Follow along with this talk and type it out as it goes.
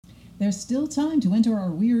There's still time to enter our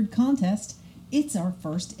weird contest. It's our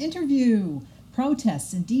first interview.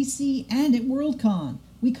 Protests in DC and at Worldcon.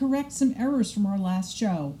 We correct some errors from our last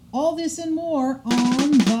show. All this and more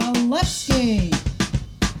on The Leftscape.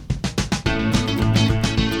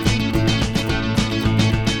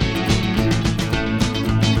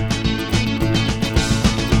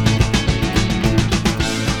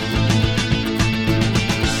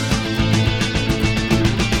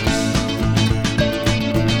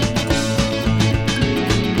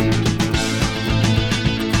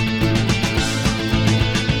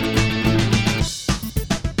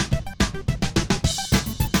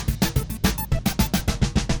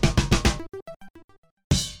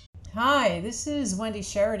 Hi, this is Wendy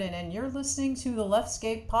Sheridan, and you're listening to the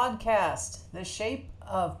Leftscape podcast, the shape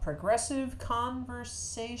of progressive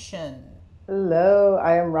conversation. Hello,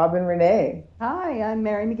 I am Robin Renee. Hi, I'm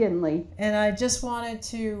Mary McGinley. And I just wanted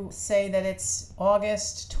to say that it's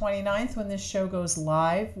August 29th when this show goes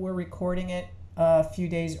live. We're recording it a few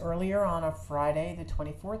days earlier on a Friday, the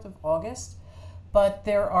 24th of August. But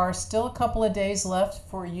there are still a couple of days left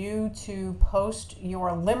for you to post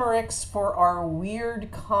your limericks for our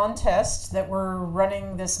weird contest that we're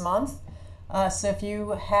running this month. So if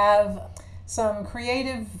you have some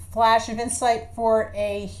creative flash of insight for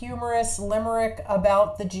a humorous limerick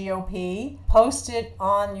about the GOP, post it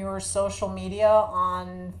on your social media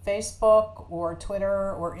on Facebook or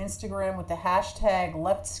Twitter or Instagram with the hashtag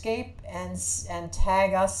Leftscape and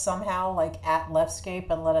tag us somehow like at Leftscape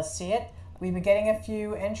and let us see it. We've been getting a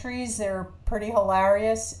few entries. They're pretty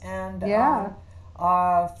hilarious. And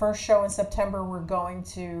first show in September, we're going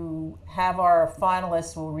to have our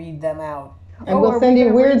finalists. We'll read them out. And we'll send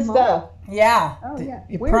you weird stuff. Yeah. Oh, yeah.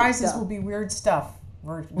 The Weird prizes stuff. will be weird stuff.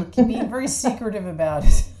 We're being very secretive about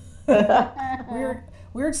it.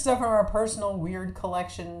 Weird stuff from our personal weird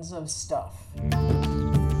collections of stuff.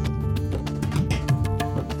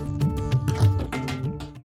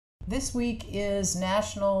 This week is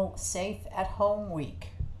National Safe at Home Week.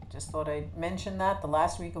 Just thought I'd mention that the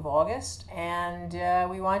last week of August. And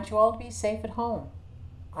we want you all to be safe at home.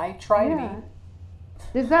 I try to be.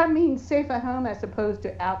 Does that mean safe at home as opposed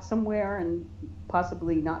to out somewhere and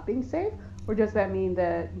possibly not being safe? Or does that mean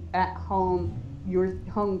that at home, your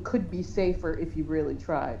home could be safer if you really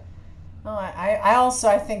tried? Oh,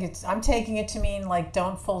 I think I'm taking it to mean like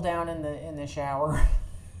don't fall down in the shower.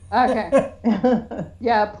 Okay.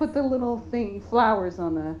 Yeah, put the little flowers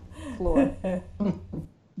on the floor.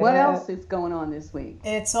 What else is going on this week?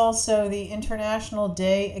 It's also the International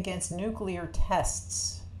Day Against Nuclear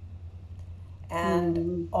Tests.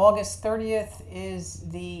 And August 30th is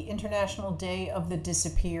the International Day of the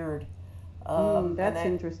Disappeared. That's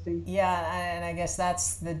interesting. Yeah, and I guess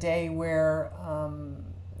that's the day where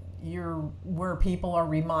where people are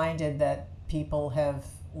reminded that people have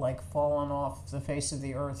like fallen off the face of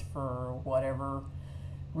the earth for whatever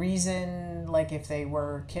reason, like if they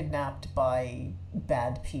were kidnapped by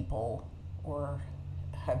bad people or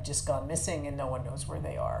have just gone missing and no one knows where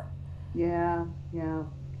they are. Yeah.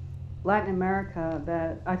 Latin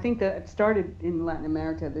America, I think that it started in Latin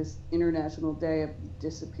America, this International Day of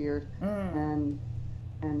Disappeared, and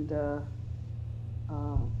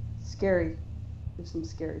scary. There's some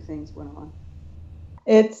scary things went on.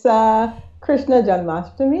 It's Krishna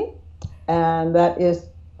Janmashtami, and that is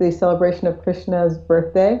the celebration of Krishna's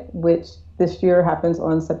birthday, which this year happens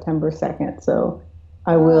on September 2nd. So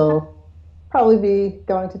I will probably be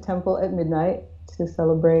going to temple at midnight to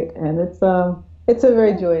celebrate, and it's a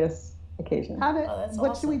very joyous occasion.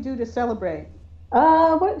 What should we do to celebrate?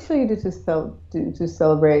 What should you do to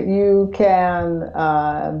celebrate? You can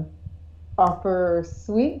offer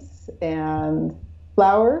sweets and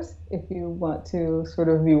flowers if you want to sort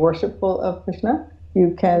of be worshipful of Krishna.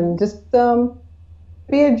 You can just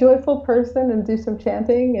be a joyful person and do some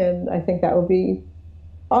chanting, and I think that would be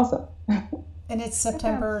awesome. And it's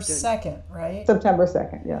September 2nd, right? September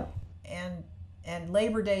 2nd, yeah. And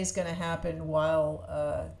Labor Day is going to happen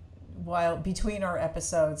while between our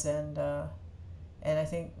episodes, and I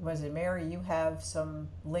think, was it Mary, you have some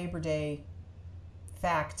Labor Day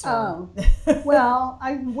facts. Well,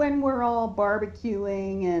 when we're all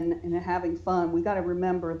barbecuing and having fun, we got to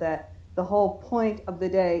remember that the whole point of the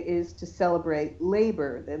day is to celebrate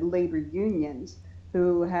labor, the labor unions,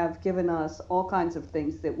 who have given us all kinds of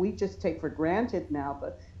things that we just take for granted now.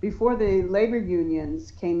 But before the labor unions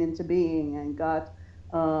came into being and got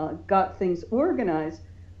things organized,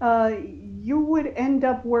 you would end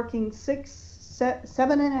up working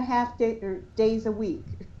 7.5 days a week.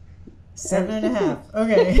 7.5.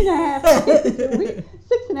 Okay.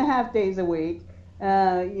 6.5 days a week.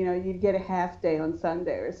 You'd get a half day on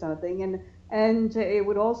Sunday or something, And it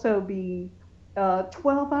would also be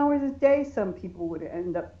 12 hours a day. Some people would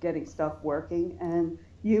end up getting stuck working, and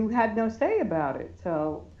you had no say about it.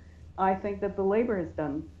 So I think that the labor has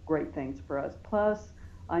done great things for us. Plus,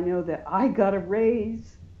 I know that I got a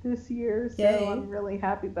raise this year, so Yay. I'm really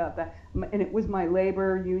happy about that. And it was my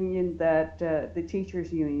labor union that, the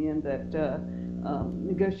teachers union that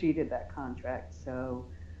negotiated that contract. So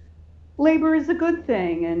labor is a good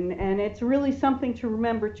thing, and it's really something to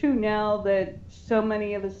remember too now that so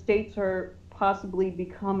many of the states are possibly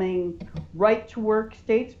becoming right to work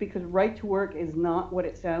states, because right to work is not what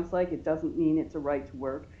it sounds like. It doesn't mean it's a right to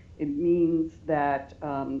work. It means that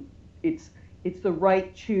it's the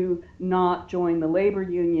right to not join the labor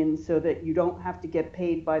union so that you don't have to get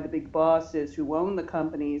paid by the big bosses who own the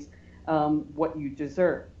companies what you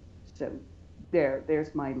deserve. So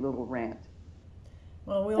there's my little rant.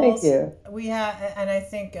 Well, Thank you. we have, and I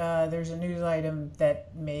think there's a news item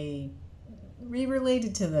that may be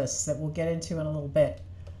related to this that we'll get into in a little bit.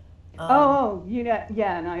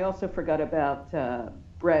 Yeah, and I also forgot about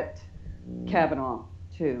Brett Kavanaugh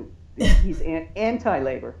too. He's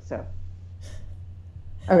anti-labor, so.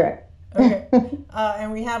 Okay. Okay.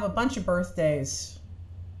 And we have a bunch of birthdays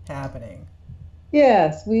happening.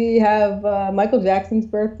 Yes, we have Michael Jackson's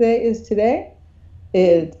birthday is today.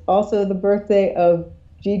 It's also the birthday of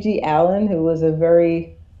Gigi Allen, who was a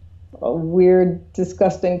very weird,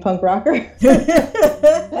 disgusting punk rocker,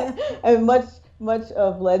 and much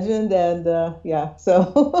of legend. And yeah,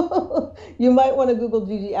 so you might want to Google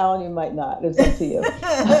Gigi Allen, you might not. It's up to you.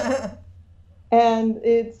 And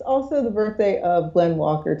it's also the birthday of Glenn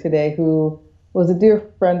Walker today, who was a dear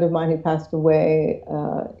friend of mine who passed away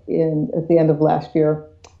at the end of last year.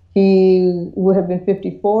 He would have been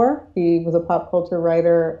 54. He was a pop culture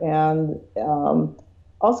writer and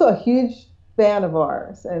also a huge fan of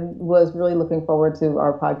ours, and was really looking forward to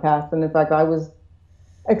our podcast. And in fact, I was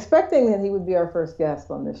expecting that he would be our first guest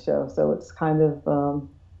on this show. So it's kind of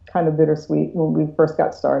bittersweet when we first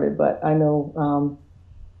got started, but I know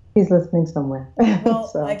he's listening somewhere. Well,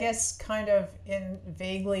 So. I guess kind of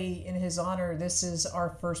vaguely in his honor, this is our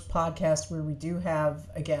first podcast where we do have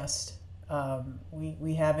a guest.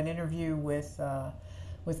 We have an interview with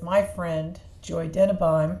my friend Joy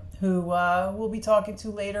Dennebaum, who we'll be talking to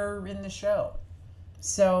later in the show.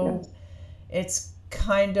 So Yes. It's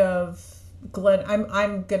kind of Glenn.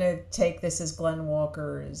 I'm gonna take this as Glenn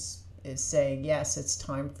Walker is saying, yes, it's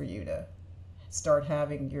time for you to start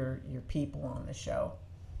having your people on the show.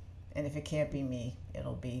 And if it can't be me,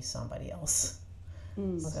 it'll be somebody else.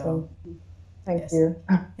 So, Thank yes. you.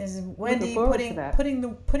 Is Wendy forward to that. putting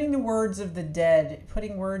the words of the dead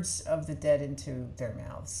into their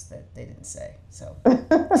mouths that they didn't say. So,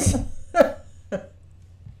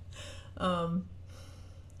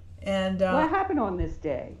 What happened on this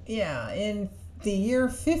day? yeah, in the year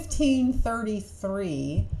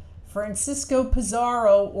 1533, Francisco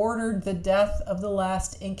Pizarro ordered the death of the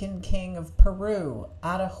last Incan king of Peru,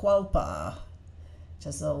 Atahualpa, which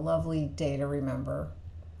is a lovely day to remember.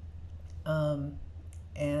 And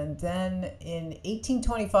then in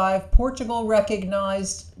 1825, Portugal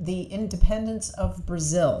recognized the independence of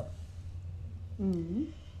Brazil. Mm-hmm.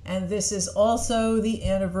 And this is also the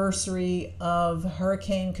anniversary of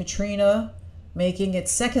Hurricane Katrina, making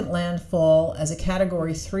its second landfall as a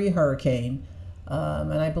Category 3 hurricane.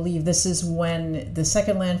 And I believe this is when the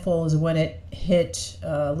second landfall is when it hit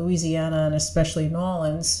Louisiana and especially New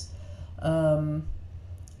Orleans.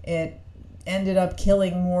 It ended up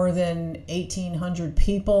killing more than 1,800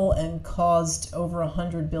 people and caused over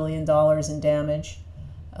 $100 billion in damage.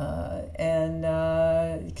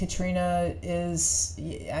 And Katrina is,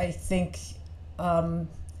 I think,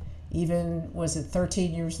 even, was it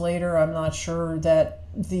 13 years later? I'm not sure that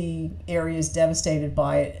the areas devastated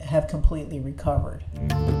by it have completely recovered.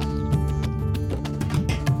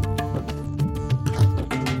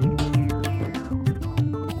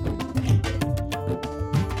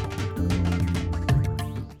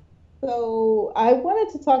 So I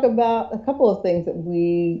wanted to talk about a couple of things that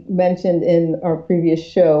we mentioned in our previous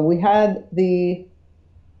show. We had the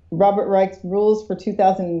Robert Reich's rules for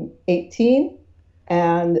 2018,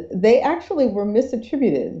 and they actually were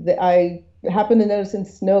misattributed. I happened to notice in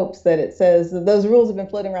Snopes that it says that those rules have been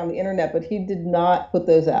floating around the internet, but he did not put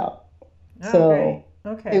those out. So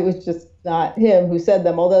Okay. it was just not him who said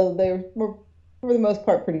them, although they were, for the most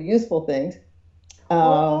part, pretty useful things. Well,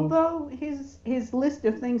 although his list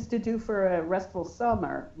of things to do for a restful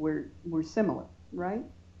summer were similar, right?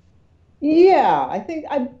 Yeah, I think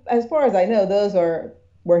as far as I know, those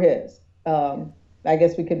were his. I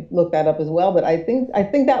guess we could look that up as well, but I think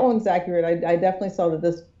that one's accurate. I definitely saw that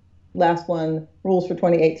this last one, rules for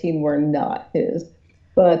 2018 were not his.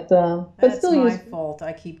 But That's still my use. fault.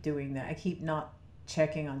 I keep doing that. I keep not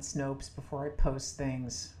checking on Snopes before I post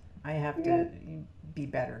things. I have to be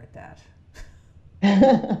better at that.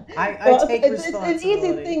 I Well, take it's an easy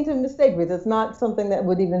responsibility. thing to mistake because it's not something that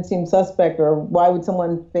would even seem suspect, or why would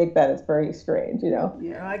someone fake that? It's very strange, you know.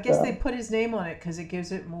 I guess they So put his name on it because it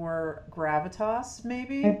gives it more gravitas,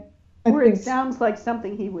 maybe. I, I Or think it sounds like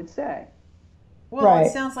something he would say. Well, it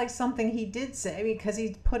right. sounds like something he did say because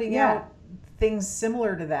he's putting Yeah. out things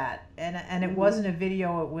similar to that, and it wasn't a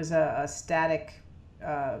video; it was a static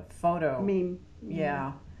photo. I mean,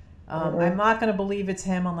 Yeah. Mhm. I'm not going to believe it's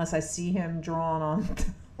him unless I see him drawn on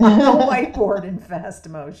the whiteboard in fast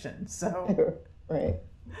motion. So, Right.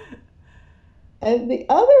 And the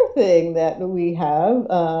other thing that we have,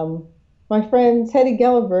 my friend Teddy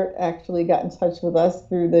Gelibert actually got in touch with us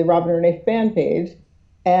through the Robin Renee fan page,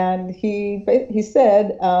 and he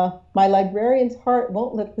said, "My librarian's heart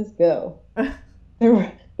won't let this go."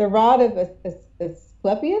 The rod of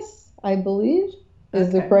Asclepius, I believe,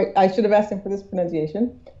 is the Okay. correct. I should have asked him for this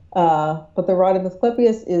pronunciation. But the rod of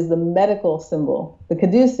Asclepius is the medical symbol. The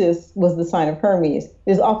caduceus was the sign of Hermes.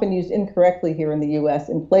 It is often used incorrectly here in the U.S.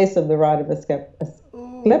 in place of the rod of ooh.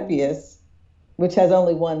 Asclepius, which has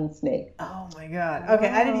only one snake. Oh my God. Okay,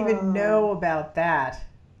 I didn't even know about that.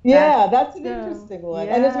 Yeah, that's an Yeah. interesting one.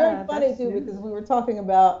 And it's very Yeah, funny that's too new. because we were talking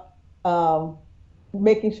about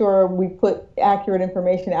making sure we put accurate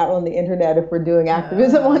information out on the internet if we're doing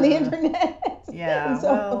activism on the internet. Yeah, And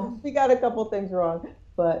so well. we got a couple things wrong,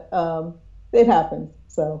 but it happens.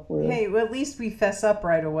 So we're Hey, well, at least we fess up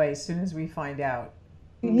right away as soon as we find out,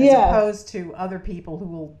 as yeah. opposed to other people who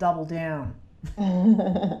will double down.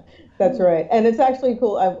 That's right. And it's actually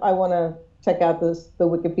cool. I want to check out the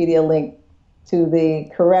Wikipedia link to the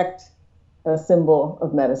correct symbol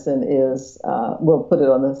of medicine is, we'll put it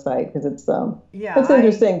on the site because Yeah, it's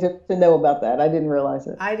interesting to know about that. I didn't realize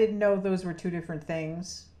it. I didn't know those were two different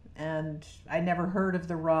things, and I never heard of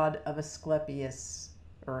the rod of Asclepius,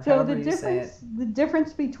 or So however you say it. the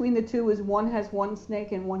difference between the two is one has one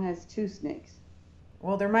snake and one has two snakes.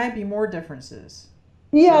 Well, there might be more differences.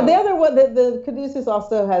 Yeah, So- the other one, the caduceus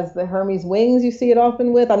also has the Hermes wings. You see it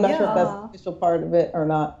often with. I'm not sure if that's Yeah. the official part of it or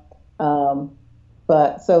not.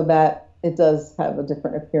 But so that it does have a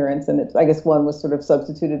different appearance, and I guess one was sort of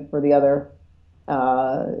substituted for the other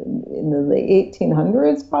in the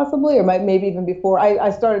 1800s, possibly, or maybe even before. I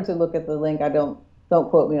started to look at the link. Don't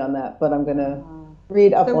quote me on that, but I'm gonna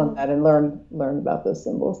read up So- on that and learn about those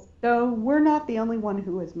symbols. So we're not the only one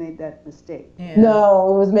who has made that mistake. Yeah.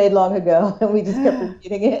 No, it was made long ago, and we just kept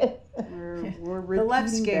repeating it. We're The repeating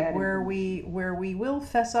Leftscape, bad where we will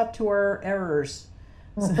fess up to our errors.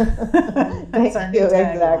 So- Thank That's our new you.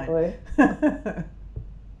 tagline. Exactly.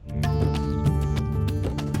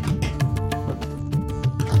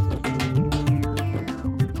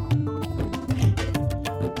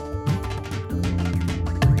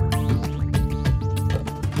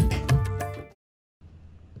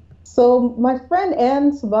 So my friend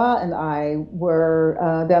Ann Sabah and I were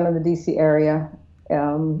down in the DC area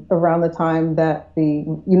around the time that the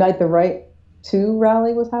Unite the Right 2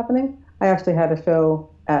 rally was happening. I actually had a show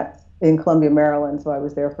in Columbia, Maryland, so I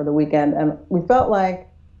was there for the weekend, and we felt like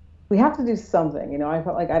we have to do something. You know, I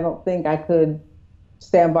felt like I don't think I could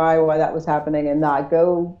stand by while that was happening and not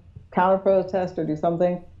go counter protest or do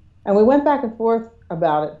something. And we went back and forth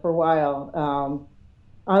about it for a while.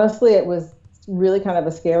 Honestly, it was really kind of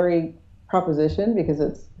a scary proposition because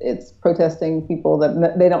it's protesting people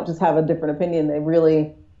that they don't just have a different opinion, they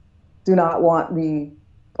really do not want me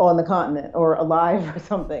on the continent or alive or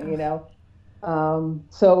something, you know.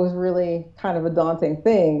 So it was really kind of a daunting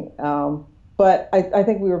thing, but I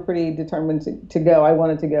think we were pretty determined to go. I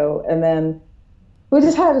wanted to go, and then we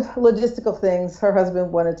just had logistical things. Her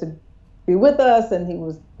husband wanted to be with us, and he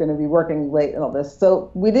was going to be working late and all this,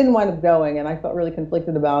 so we didn't wind up going, and I felt really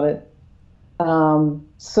conflicted about it.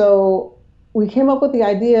 So we came up with the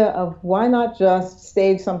idea of why not just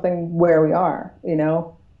stage something where we are, you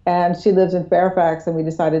know? And she lives in Fairfax, and we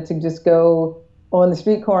decided to just go on the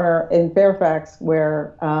street corner in Fairfax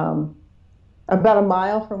where about a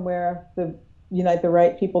mile from where the Unite the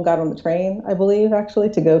Right people got on the train, I believe, actually,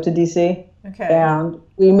 to go to DC. Okay. And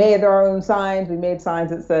we made our own signs. We made signs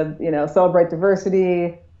that said, you know, celebrate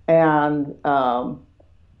diversity and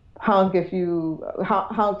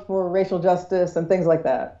honk for racial justice and things like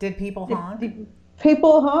that. Did people honk?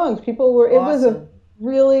 People honked. People were. It was a Awesome.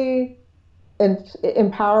 really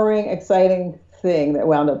empowering, exciting thing that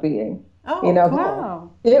wound up being. Oh, You know, cool.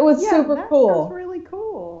 Wow. It was Yeah, super that cool. sounds really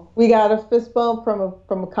cool. we got a fist bump from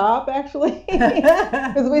a cop actually,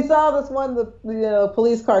 because we saw this one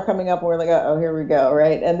police car coming up, and we're like, oh, here we go,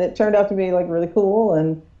 right? And it turned out to be like really cool,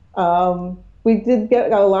 and we did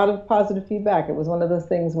get a lot of positive feedback. It was one of those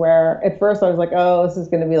things where at first I was like, oh, this is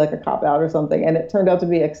going to be like a cop out or something, and it turned out to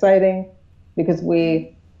be exciting because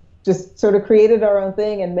we just sort of created our own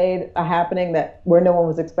thing and made a happening that where no one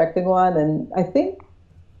was expecting one. And I think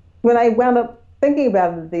when I wound up thinking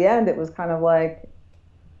about it at the end, it was kind of like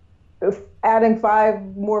if adding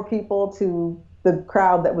 5 more people to the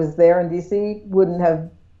crowd that was there in DC wouldn't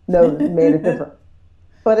have made a difference.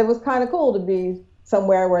 But it was kind of cool to be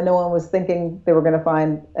somewhere where no one was thinking they were going to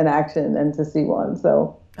find an action and to see one.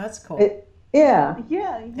 So that's cool. Yeah,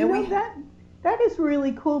 that is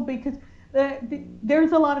really cool because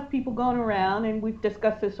there's a lot of people going around, and we've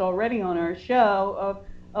discussed this already on our show,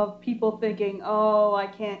 of people thinking, oh, I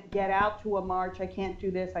can't get out to a march, I can't do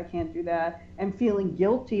this, I can't do that, and feeling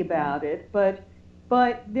guilty about it. But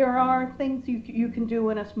there are things you can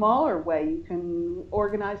do in a smaller way. You can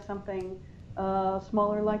organize something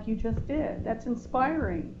smaller like you just did. That's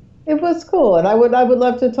inspiring. It was cool, and I would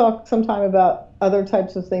love to talk sometime about other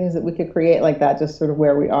types of things that we could create like that, just sort of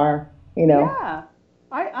where we are, Yeah.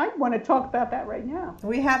 I want to talk about that right now.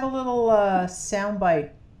 We have a little soundbite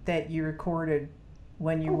that you recorded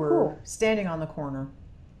when you were standing on the corner.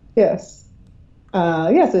 Yes.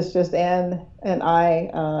 Yes, it's just Anne and I,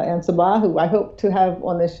 Anne Sabah, who I hope to have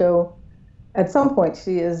on this show at some point.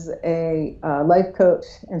 She is a life coach,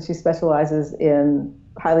 and she specializes in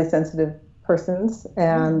highly sensitive persons.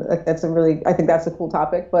 And I think that's a cool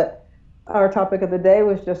topic. But our topic of the day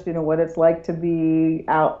was just, what it's like to be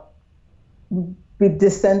out, be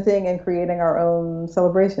dissenting and creating our own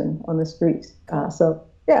celebration on the street. So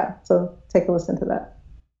take a listen to that.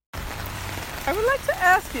 I would like to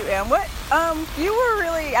ask you, Anne, what you were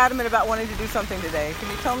really adamant about wanting to do something today.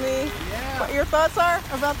 Can you tell me what your thoughts are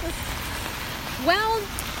about this? Well,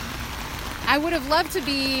 I would have loved to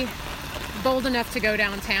be bold enough to go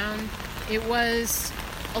downtown. It was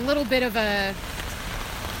a little bit of a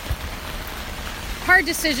hard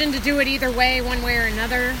decision to do it either way, one way or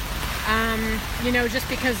another. Just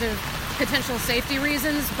because of potential safety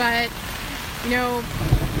reasons, but,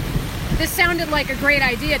 this sounded like a great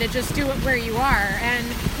idea to just do it where you are, and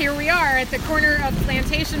here we are at the corner of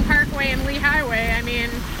Plantation Parkway and Lee Highway. I mean,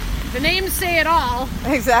 the names say it all.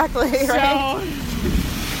 Exactly, so. Right?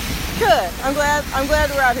 Good. I'm glad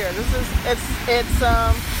we're out here. It's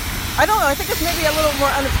I don't know, I think it's maybe a little more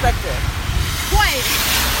unexpected. Quite.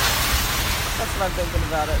 That's what I'm thinking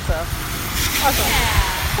about it, so. Awesome. Yeah.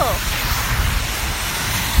 Cool.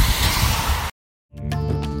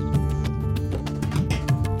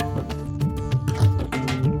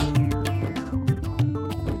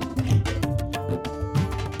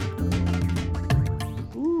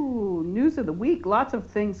 Of the week, lots of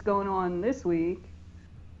things going on this week.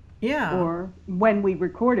 Yeah. Or when we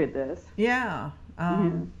recorded this. Yeah.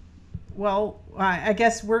 Well, I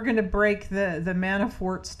guess we're going to break the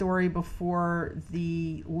Manafort story before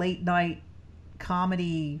the late night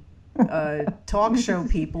comedy talk show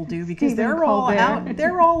people do, because they're all out.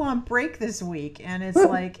 They're all on break this week, and it's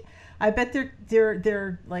like, I bet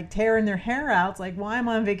they're like tearing their hair out. It's like, why am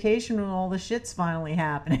I on vacation when all the shit's finally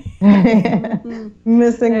happening?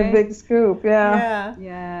 Missing the big scoop.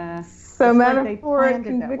 Yeah. So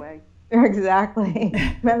Manafort exactly.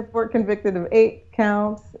 Manafort convicted of 8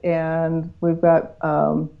 counts, and we've got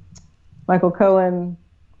Michael Cohen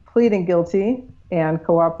pleading guilty and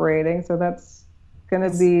cooperating. So that's going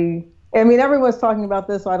to be. I mean, everyone's talking about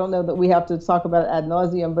this, so I don't know that we have to talk about it ad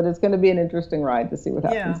nauseum, but it's going to be an interesting ride to see what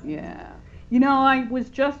happens. Yeah. I was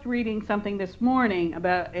just reading something this morning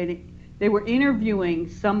about it. They were interviewing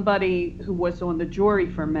somebody who was on the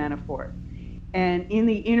jury for Manafort. And in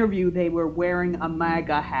the interview, they were wearing a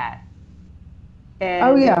MAGA hat.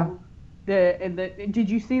 And did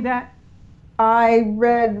you see that? I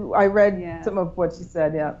read some of what she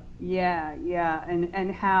said, yeah. Yeah.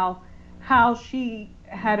 And how she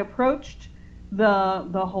had approached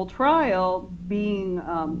the whole trial being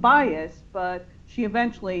biased, but she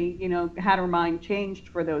eventually, had her mind changed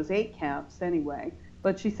for those 8 counts anyway.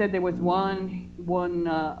 But she said there was one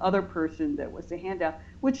other person that was a handout,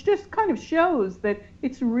 which just kind of shows that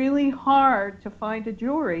it's really hard to find a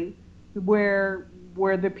jury where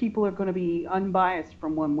the people are going to be unbiased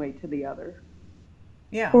from one way to the other.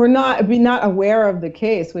 Yeah. Or be not aware of the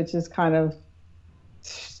case, which is kind of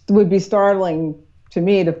would be startling to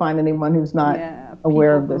me to find anyone who's not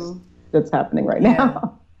aware of this that's happening right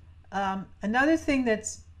now. Another thing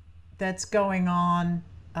that's going on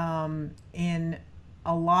in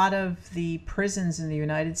a lot of the prisons in the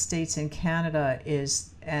United States and Canada is,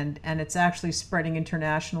 and it's actually spreading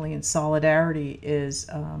internationally in solidarity, is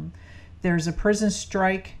there's a prison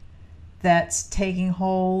strike that's taking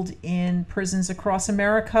hold in prisons across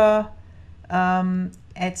America.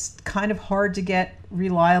 It's kind of hard to get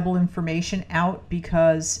reliable information out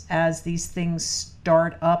because as these things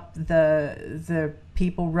start up, the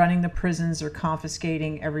people running the prisons are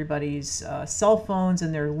confiscating everybody's cell phones,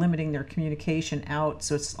 and they're limiting their communication out.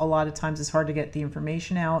 So it's a lot of times it's hard to get the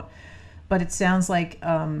information out. But it sounds like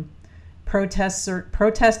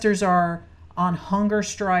protesters are on hunger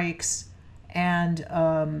strikes, and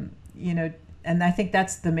and I think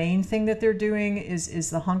that's the main thing that they're doing is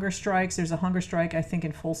the hunger strikes. There's a hunger strike, I think,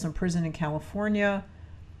 in Folsom Prison in California.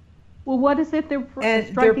 Well, what is it they're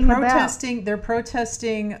striking about? They're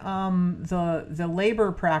protesting the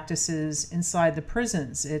labor practices inside the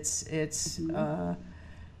prisons. It's it's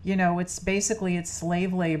basically it's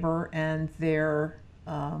slave labor, and they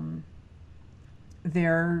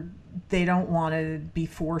don't want to be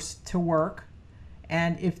forced to work.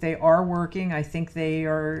 And if they are working, I think they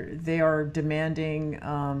are demanding,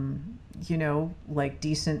 like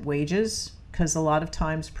decent wages, because a lot of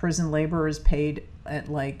times prison labor is paid at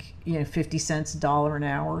 50 cents, $1 an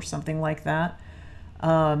hour, or something like that.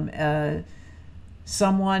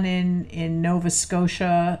 Someone in Nova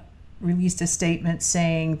Scotia released a statement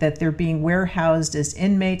saying that they're being warehoused as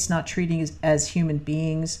inmates, not treated as human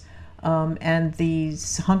beings. And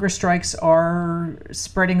these hunger strikes are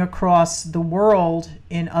spreading across the world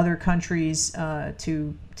in other countries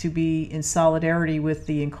to be in solidarity with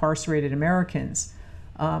the incarcerated Americans.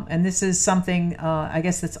 And this is something, I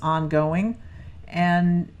guess, that's ongoing.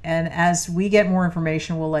 And as we get more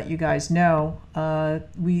information, we'll let you guys know.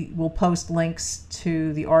 We will post links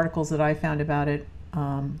to the articles that I found about it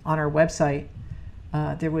on our website.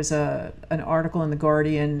 There was an article in The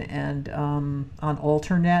Guardian and on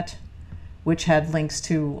Alternet, which had links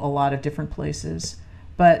to a lot of different places.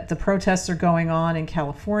 But the protests are going on in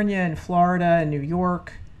California and Florida and New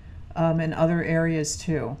York and other areas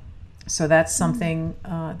too. So that's something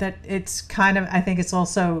that it's kind of, I think it's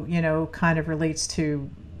also, kind of relates to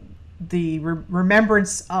the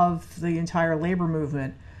remembrance of the entire labor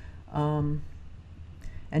movement. And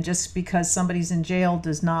just because somebody's in jail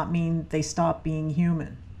does not mean they stop being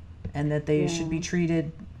human, and that they should be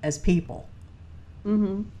treated as people.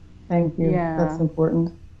 Mm-hmm. Thank you. Yeah. That's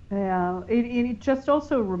important. Yeah, it just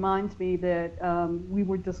also reminds me that we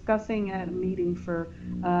were discussing at a meeting for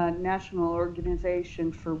National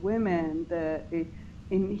Organization for Women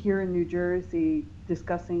here in New Jersey,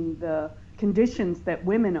 discussing the conditions that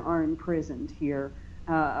women are imprisoned here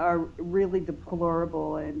are really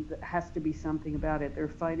deplorable, and has to be something about it. They're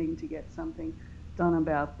fighting to get something done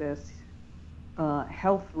about this,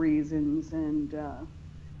 health reasons, and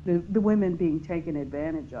the women being taken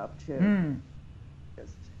advantage of too.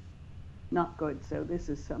 Just not good. So this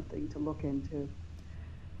is something to look into.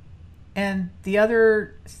 And the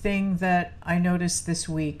other thing that I noticed this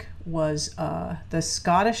week was the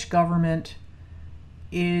Scottish government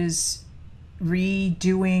is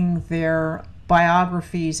redoing their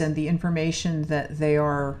biographies and the information that they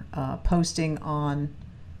are posting on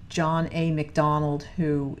John A. Macdonald,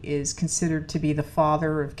 who is considered to be the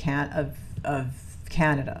father of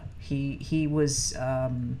Canada. He was,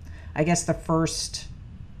 I guess, the first.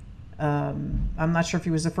 I'm not sure if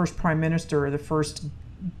he was the first prime minister or the first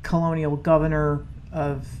colonial governor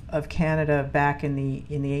of Canada back in the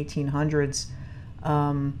 1800s,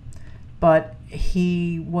 but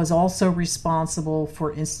he was also responsible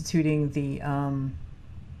for instituting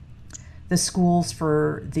the schools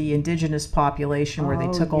for the indigenous population, where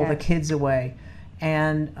they took all the kids away.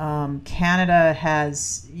 And Canada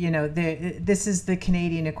has, this is the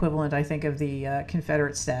Canadian equivalent, I think, of the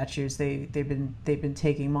Confederate statues. They've been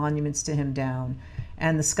taking monuments to him down,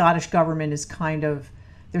 and the Scottish government is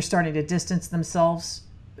they're starting to distance themselves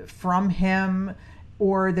from him,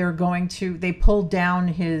 or they pulled down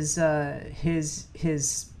his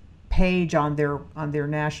page on their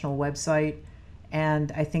national website,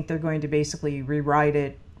 and I think they're going to basically rewrite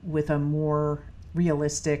it with a more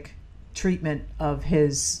realistic treatment of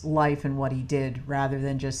his life and what he did, rather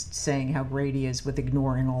than just saying how great he is with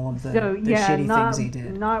ignoring all of the shitty things he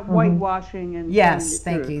did. Not whitewashing and yes,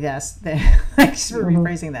 thank you. Yes, thanks for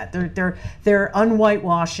rephrasing that. They're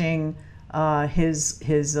unwhitewashing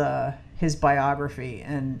his biography,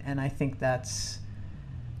 and I think that's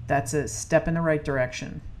a step in the right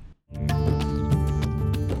direction.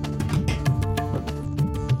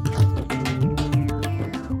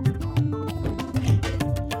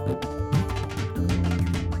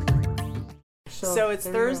 So it's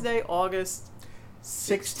Thursday, August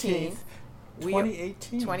 16th,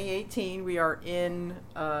 2018. We are in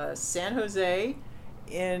San Jose,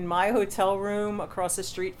 in my hotel room across the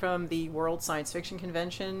street from the World Science Fiction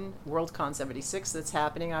Convention, Worldcon 76, that's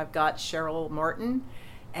happening. I've got Cheryl Martin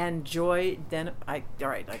and Joy I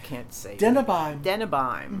can't say Dennebaum.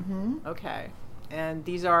 Mm-hmm. Okay. And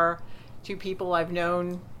these are two people I've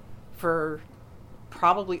known for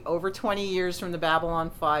probably over 20 years from the Babylon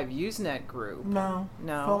 5 Usenet group. No.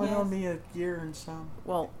 Only known me a year and some.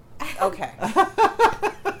 Well, okay.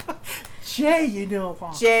 Jay, you know.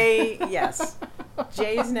 Jay, yes.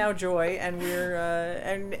 Jay is now Joy, and we're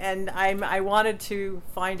I wanted to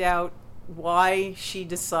find out why she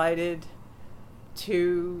decided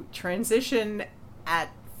to transition at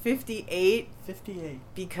 58. 58.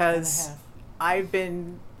 Because I'm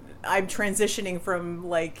transitioning from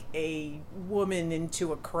like a woman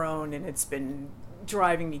into a crone, and it's been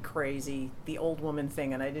driving me crazy, the old woman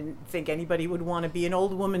thing, and I didn't think anybody would want to be an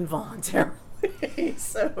old woman voluntarily.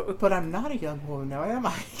 So, but I'm not a young woman now, am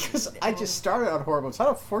I? Because I just started on hormones. I'm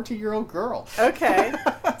a 14-year-old girl. Okay,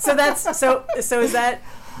 so that's so is that?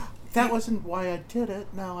 That wasn't why I did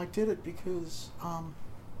it. No, I did it because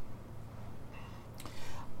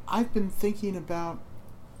I've been thinking about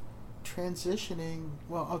transitioning.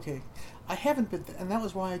 Well, okay, I haven't been, and that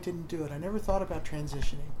was why I didn't do it. I never thought about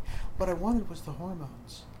transitioning. What I wanted was the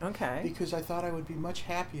hormones. Okay. Because I thought I would be much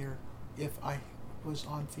happier if I was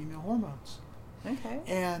on female hormones. Okay.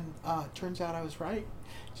 And turns out I was right.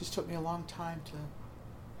 It just took me a long time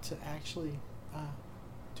to actually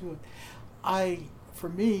do it. For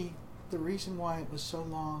me, the reason why it was so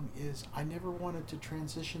long is I never wanted to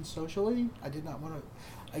transition socially. I did not want to.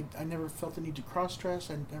 I never felt the need to cross-dress.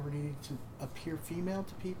 I never needed to appear female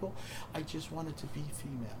to people. I just wanted to be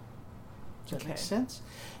female. Does that make sense?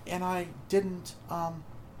 And I didn't, up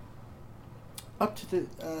to the,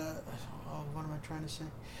 what am I trying to say?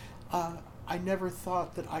 I never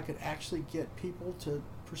thought that I could actually get people to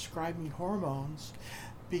prescribe me hormones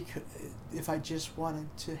because if I just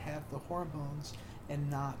wanted to have the hormones and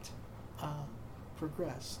not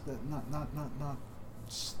progress, not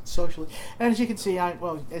socially. And as you can see,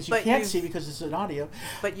 as you can't see because it's an audio.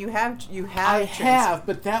 But you have. I have,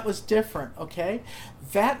 but that was different. Okay,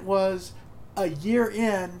 that was a year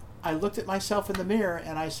in. I looked at myself in the mirror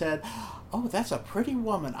and I said, "Oh, that's a pretty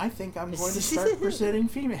woman. I think I'm going to start presenting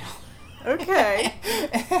female." Okay.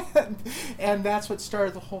 and that's what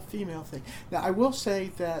started the whole female thing. Now, I will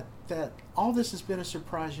say that all this has been a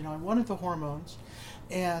surprise. I wanted the hormones,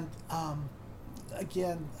 and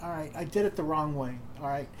again, all right, I did it the wrong way. All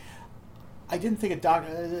right, I didn't think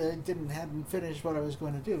hadn't finished what I was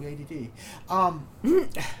going to do. ADD.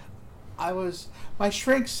 My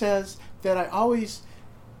shrink says that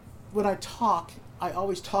when I talk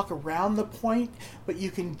around the point, but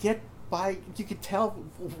you can tell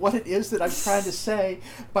what it is that I'm trying to say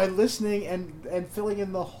by listening and filling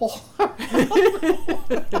in the hole.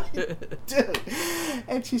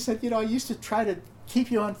 And she said, I used to try to keep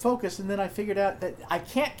you on focus, and then I figured out that I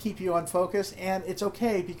can't keep you on focus, and it's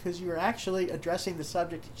okay because you're actually addressing the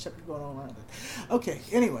subject except you're going all around it. Okay,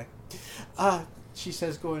 anyway, she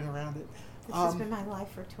says going around it. This has been my life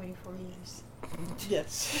for 24 years.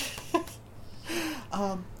 Yes.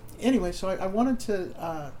 Anyway, so I wanted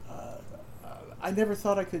to. I never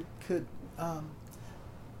thought I could.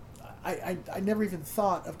 I never even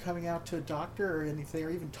thought of coming out to a doctor or anything,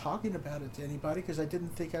 or even talking about it to anybody because I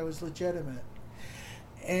didn't think I was legitimate.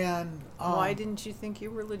 And why didn't you think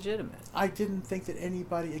you were legitimate? I didn't think that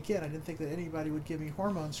anybody. Again, I didn't think that anybody would give me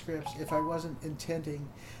hormone scripts if I wasn't intending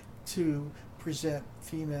to present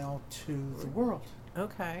female to the world.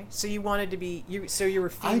 Okay, so you wanted to be so you were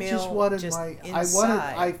female. I just wanted inside.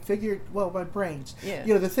 I figured. Well, my brains.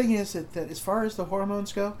 Yeah. The thing is that as far as the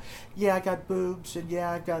hormones go, yeah, I got boobs and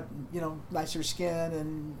yeah, I've got nicer skin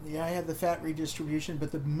and yeah, I have the fat redistribution.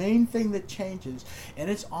 But the main thing that changes, and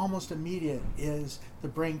it's almost immediate, is the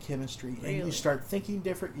brain chemistry. Really? And you start thinking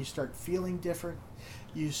different. You start feeling different.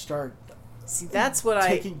 You start. See, that's what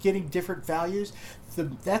getting different values.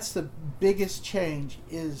 That's the biggest change,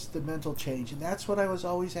 is the mental change, and that's what I was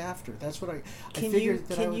always after. That's what I figured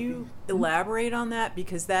that I would be. Can you elaborate on that?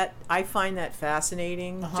 Because I find that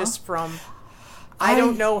fascinating. Just from, I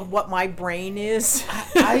don't know what my brain is.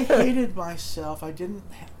 I hated myself. I didn't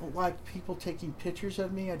like people taking pictures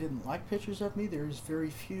of me. I didn't like pictures of me. There's very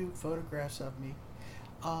few photographs of me.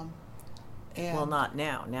 Well, not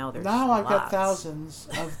now. Now there's I've lots. got thousands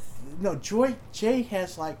of. No, Jay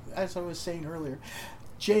has, like, as I was saying earlier,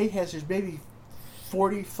 there's maybe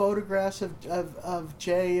 40 photographs of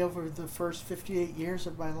Jay over the first 58 years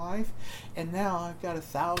of my life, and now I've got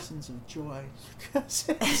thousands of Joy.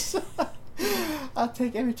 I'll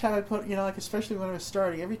take every time I put, like especially when I was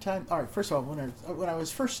starting. Every time, all right. First of all, when I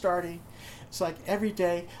was first starting, it's like every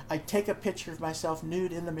day I take a picture of myself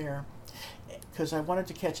nude in the mirror, because I wanted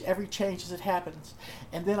to catch every change as it happens.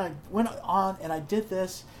 And then I went on and I did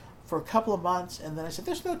this for a couple of months, and then I said,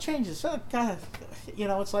 "There's no changes." Oh God,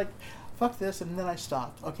 it's like, fuck this, and then I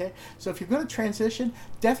stopped. Okay, so if you're going to transition,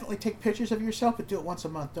 definitely take pictures of yourself, but do it once a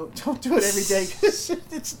month. Don't do it every day, because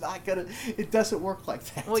it's not gonna. It doesn't work like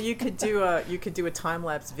that. Well, you could do a time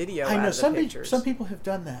lapse video. I know out of the pictures. some people have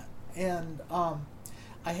done that, and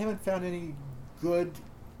I haven't found any good.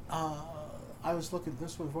 I was looking.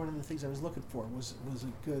 This was one of the things I was looking for. Was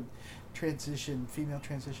a good female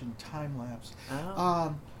transition time lapse.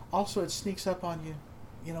 Oh. Also, it sneaks up on you.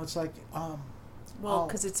 It's like. Well,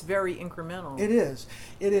 because it's very incremental. It is.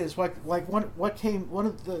 Like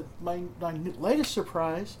my latest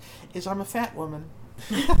surprise is I'm a fat woman.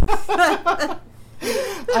 You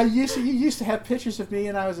used to have pictures of me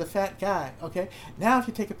and I was a fat guy. Okay. Now if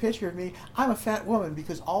you take a picture of me, I'm a fat woman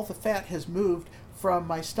because all the fat has moved from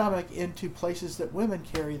my stomach into places that women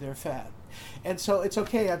carry their fat. And so it's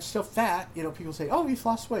okay. I'm still fat. People say, "Oh, you've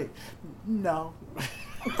lost weight." No.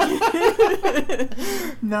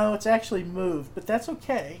 No, it's actually moved, but that's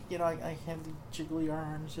okay. I have the jiggly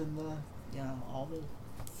arms and the, all the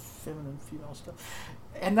feminine female stuff,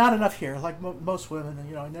 and not enough here, like most women.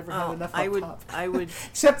 I never have enough. I would,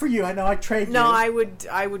 except for you. I know I trade. No, you.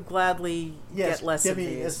 I would gladly get less of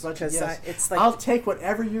these. As much as it's like I'll take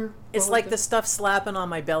whatever you're. It's like the stuff slapping on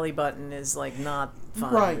my belly button is like not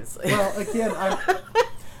fun. Right. Well, again,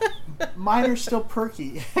 mine are still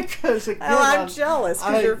perky because again. Oh, I'm jealous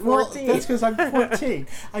because you're 14. That's because I'm 14.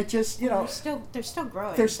 I just they're still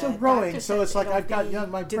growing. They're still growing, so it's like I've got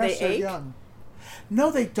young. My breasts are young. No,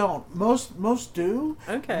 they don't. Most do.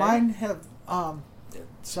 Okay. Mine have.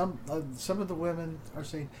 Some of the women are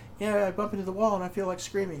saying, "Yeah, I bump into the wall and I feel like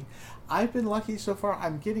screaming." I've been lucky so far.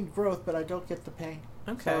 I'm getting growth, but I don't get the pain.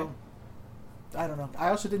 Okay. So, I don't know. I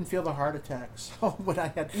also didn't feel the heart attack. So when I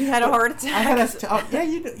had you had a heart attack. I had yeah,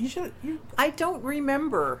 you should. I don't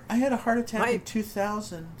remember. I had a heart attack in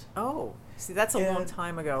 2000. Oh, see, that's a long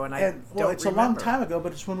time ago, and it's remember. a long time ago,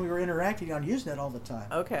 but it's when we were interacting on Usenet all the time.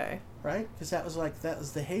 Okay. Right, because that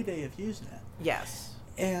was the heyday of Usenet. Yes.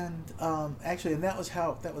 And actually, and that was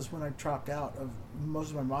when I dropped out of most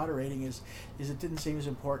of my moderating. Is it didn't seem as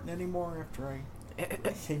important anymore after I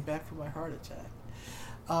came back from my heart attack.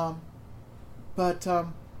 But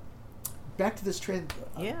back to this trend.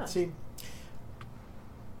 Yeah. See,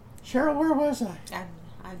 Cheryl, where was I?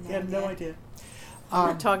 I have no idea.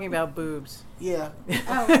 We're talking about boobs. Yeah.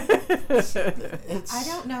 Oh. I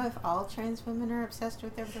don't know if all trans women are obsessed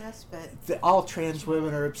with their breasts, but all trans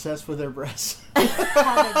women are obsessed with their breasts.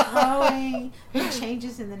 how they're growing, the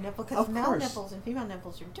changes in the nipple, because male course. nipples and female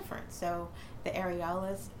nipples are different. So the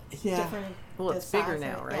areola's Yeah. different. Well, it's bigger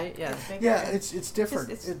now, right? Yeah. It's bigger. Yeah, it's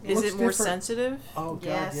different. Is it more sensitive? Oh God,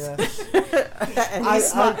 Yes. yes. And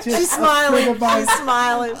he's She's smiling. She's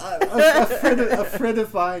smiling. A friend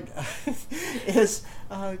of mine is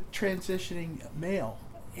transitioning male,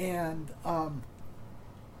 and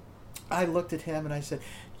I looked at him and I said,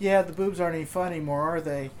 "Yeah, the boobs aren't any fun anymore, are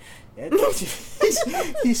they?" And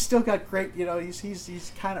he's still got great,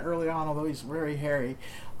 he's kind of early on, although he's very hairy,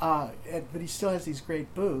 but he still has these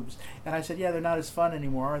great boobs. And I said, "Yeah, they're not as fun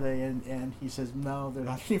anymore, are they?" And he says, "No, they're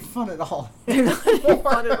not any fun at all." They're not any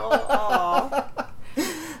fun at all.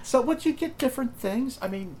 So, would you get different things? I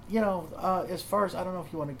mean, as far as, I don't know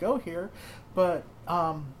if you want to go here, but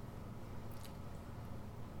I'll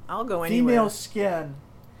go anywhere. Female skin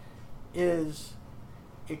is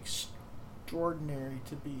extraordinary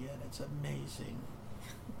to be in. It's amazing.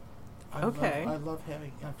 I love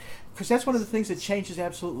having, because that's one of the things that changes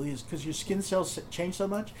absolutely, is because your skin cells change so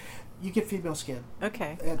much. You get female skin.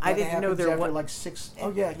 Okay. And I didn't know there was like 6.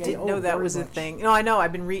 Oh yeah, yeah. Didn't know that was a thing. No, I know.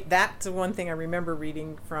 I've been that's the one thing I remember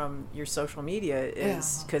reading from your social media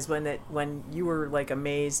is because when you were like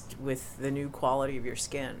amazed with the new quality of your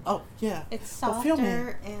skin. Oh yeah. It's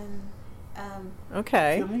softer and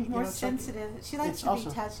okay. more sensitive. She likes to be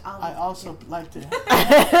touched all the time. I also like to.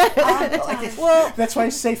 All the time. Well, that's why I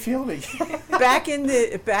say feel me. back in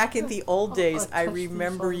the old days, I touch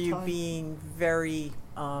remember these you all the time. being very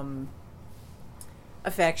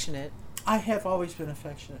affectionate. I have always been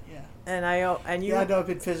affectionate, yeah. And you. Yeah, I know I've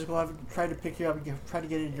been physical. I've tried to pick you up and try to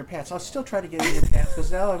get it in your pants. I'll still try to get it in your pants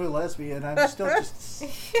because now I'm a lesbian. I'm still just.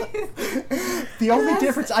 The only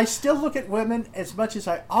difference, I still look at women as much as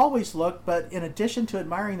I always look, but in addition to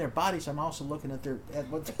admiring their bodies, I'm also looking at their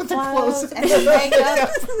clothes and their makeup.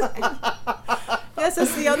 Yes,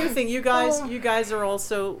 that's the other thing. You guys are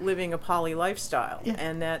also living a poly lifestyle,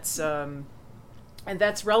 and that's And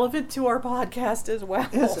that's relevant to our podcast as well.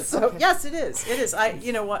 Is it? So Okay. yes, it is. It is.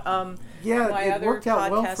 You know what? Yeah, my it other worked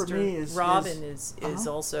out well podcaster, for me. Robin is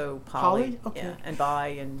Uh-huh. also Poly? poly, Okay. yeah, and bi,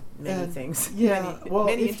 and many And, things. yeah,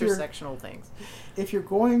 many if you're- intersectional things. If you're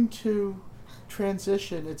going to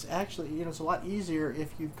transition, it's actually, it's a lot easier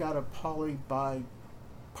if you've got a poly bi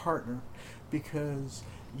partner, because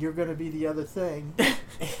you're going to be the other thing,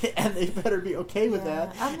 and they better be okay with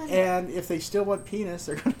that. And if they still want penis,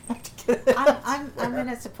 they're going to have to get it. I'm in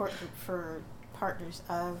a support group for partners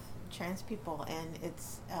of trans people, and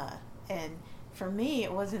it's and for me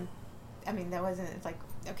it wasn't. I mean, that wasn't. It's like,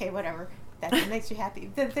 okay, whatever. That makes you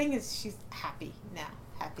happy. The thing is, she's happy now.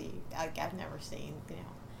 Happy. Like I've never seen,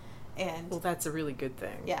 and Well, that's a really good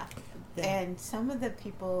thing. yeah. Yeah. And some of the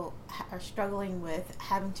people are struggling with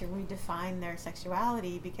having to redefine their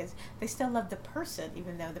sexuality because they still love the person,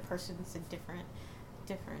 even though the person's a different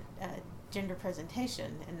gender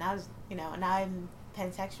presentation. And I was, and I'm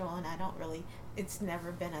pansexual, and I don't really. It's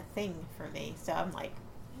never been a thing for me. So I'm like,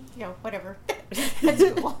 whatever. That's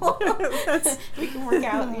cool. We can work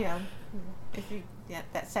out, if you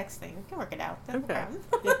that sex thing, we can work it out. That's no Okay.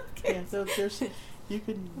 problem. Yeah, so there's,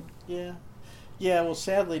 yeah. Well,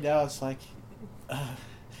 sadly now it's like,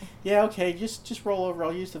 yeah, okay, just roll over.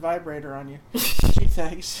 I'll use the vibrator on you. Gee,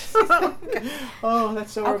 thanks. Oh,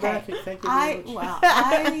 that's so romantic. Thank you very much.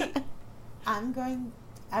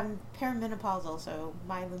 I'm perimenopausal, so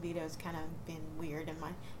my libido's kind of been weird, and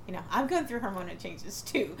I'm going through hormonal changes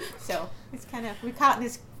too. So it's kind of, we caught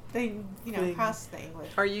this thing, cross thing with.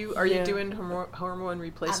 Are you Yeah. doing hormone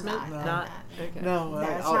replacement? I'm No. not. Okay. No,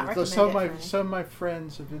 it's not some of recommended for me. some of my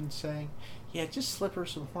friends have been saying, yeah, just slip her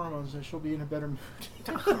some hormones and she'll be in a better mood.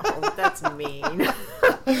 Oh, that's mean.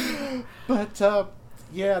 But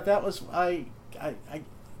yeah, that was fine.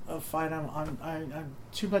 I'm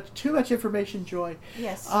too much information, Joy.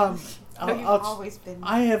 Yes. Oh, You've always been.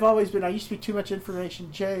 I have always been. I used to be too much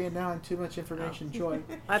information, Jay, and now I'm too much information, Joy.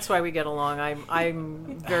 That's why we get along.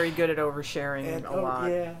 I'm very good at oversharing And, a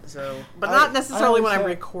lot. yeah. So, but I- not I necessarily always when I'm have-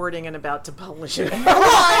 recording and about to publish it.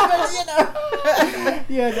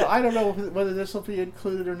 Yeah, no, I don't know whether this will be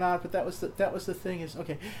included or not, but that was the thing is,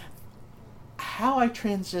 okay, how I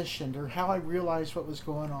transitioned or how I realized what was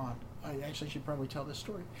going on. I actually should probably tell this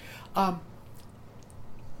story. I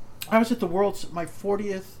was at my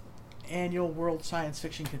 40th annual World Science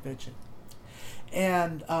Fiction Convention,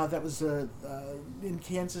 and that was in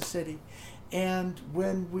Kansas City. And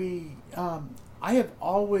when I have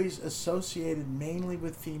always associated mainly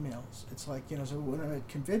with females. It's like, so when I'm at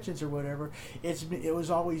conventions or whatever, it was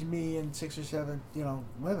always me and 6 or 7,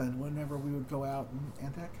 women whenever we would go out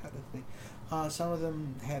and that kind of thing. Some of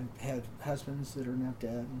them had husbands that are now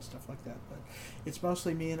dead and stuff like that, but it's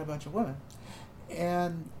mostly me and a bunch of women.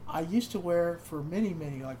 And I used to wear, for many,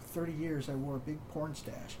 like 30 years, I wore a big porn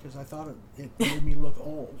stash because I thought it made me look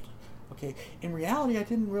old. Okay, in reality, I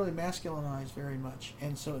didn't really masculinize very much,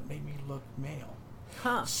 and so it made me look male.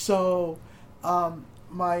 Huh. So,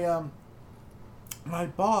 my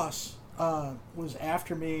boss was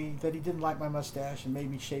after me that he didn't like my mustache and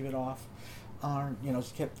made me shave it off.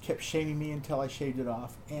 Kept shaming me until I shaved it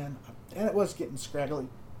off, and it was getting scraggly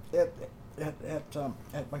at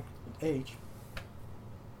my age.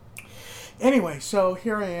 Anyway, so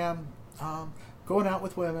here I am, going out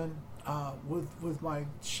with women. With my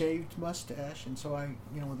shaved mustache, and so I,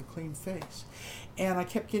 with a clean face, and I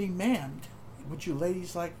kept getting manned. Would you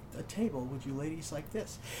ladies like a table? Would you ladies like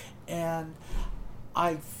this? And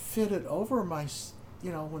I fitted over my,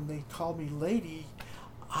 when they called me lady,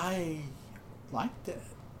 I liked it.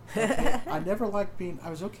 Okay? I never liked being. I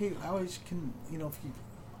was okay. I always can, if you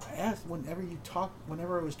ask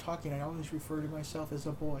whenever I was talking, I always refer to myself as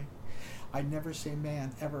a boy. I never say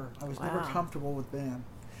man ever. I was never comfortable with man.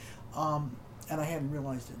 And I hadn't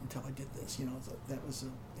realized it until I did this, that was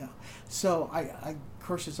So of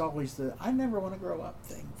course, it's always I never want to grow up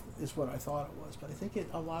thing is what I thought it was, but I think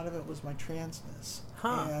a lot of it was my transness.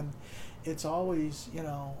 Huh. And it's always,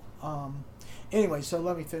 anyway, so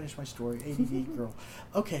let me finish my story. ADD girl.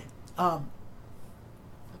 Okay.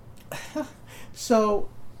 So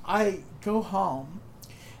I go home,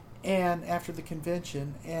 and after the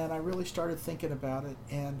convention, and I really started thinking about it,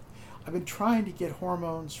 and I've been trying to get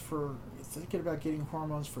thinking about getting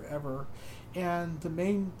hormones forever, and the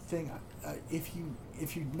main thing, if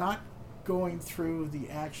you're not going through the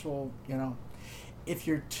actual, if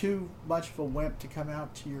you're too much of a wimp to come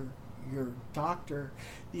out to your doctor,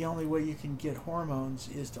 the only way you can get hormones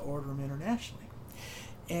is to order them internationally,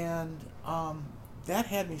 and that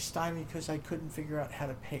had me stymied because I couldn't figure out how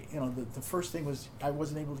to pay. You know, the first thing was I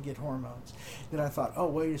wasn't able to get hormones. Then I thought, oh,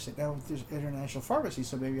 wait a second, now there's international pharmacy,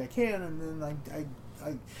 so maybe I can. And then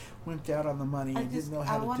I went out on the money and didn't know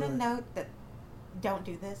how to do it. I want to note that don't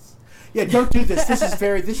do this. Yeah, don't do this. This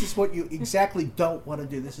is what you exactly don't want to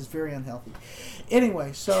do. This is very unhealthy.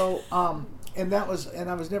 Anyway, so and I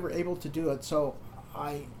was never able to do it. So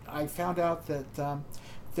I found out that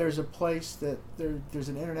there's a place that there's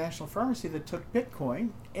an international pharmacy that took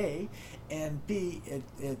Bitcoin, A, and B,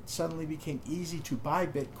 it suddenly became easy to buy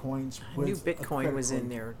Bitcoins. I knew Bitcoin was in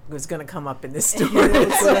there. It was going to come up in this story.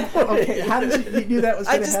 Okay, how did you knew that was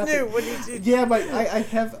going to happen? I just knew. What did Yeah, but I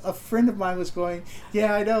have a friend of mine was going,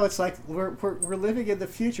 yeah, I know, it's like we're living in the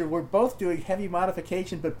future. We're both doing heavy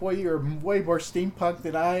modification, but boy, you're way more steampunk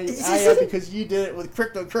than I am because you did it with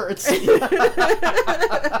cryptocurrency.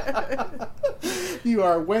 You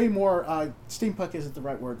are way more, steampunk isn't the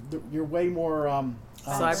right word. You're way more...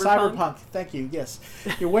 cyberpunk. Thank you. Yes,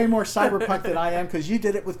 you're way more cyberpunk than I am because you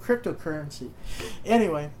did it with cryptocurrency.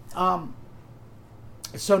 Anyway,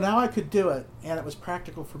 so now I could do it, and it was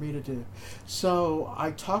practical for me to do. So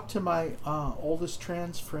I talked to my oldest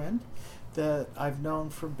trans friend that I've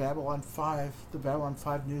known from Babylon 5, the Babylon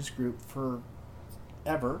 5 news group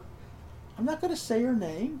forever. I'm not going to say her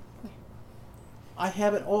name.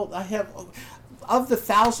 Of the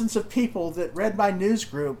thousands of people that read my news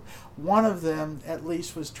group, one of them at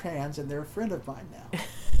least was trans, and they're a friend of mine now.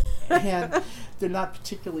 And they're not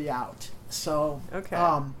particularly out. So, okay.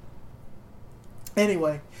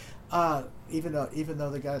 Anyway, even though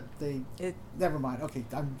never mind. Okay,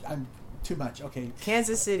 I'm too much. Okay.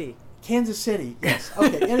 Kansas City, yes.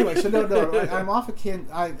 Okay. Anyway, so no, I'm off of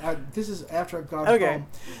this is after I've gone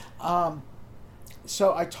home.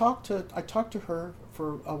 So I talked to her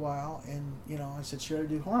for a while, and I said, should I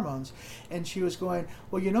do hormones? And she was going,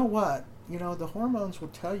 well, you know what? The hormones will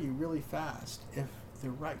tell you really fast if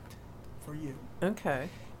they're right for you. Okay.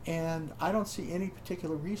 And I don't see any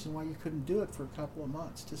particular reason why you couldn't do it for a couple of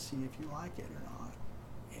months to see if you like it or not,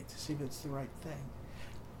 and to see if it's the right thing.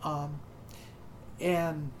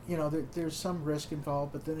 And there's some risk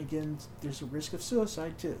involved, but then again, there's a risk of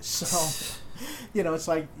suicide too. So, it's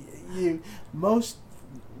like most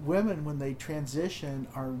women when they transition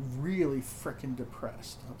are really frickin'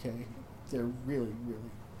 depressed. Okay, they're really,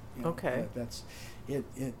 really. Okay. That's it.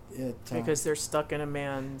 Because they're stuck in a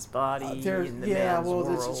man's body. In the yeah. man's Well,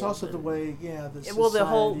 world, it's also the way. Yeah.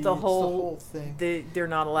 The whole thing. They're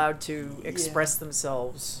not allowed to express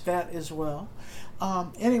themselves. That as well.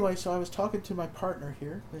 Anyway, so I was talking to my partner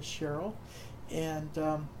here, Miss Cheryl, and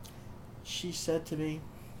she said to me,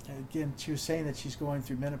 again, she was saying that she's going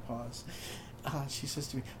through menopause. She says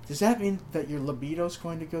to me, does that mean that your libido's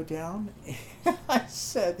going to go down? I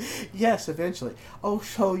said, yes, eventually. Oh,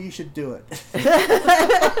 so you should do it.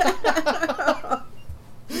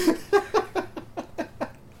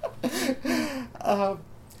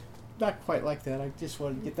 Not quite like that. I just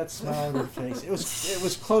wanted to get that smile on her face. It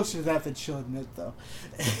was closer to that than she'll admit, though.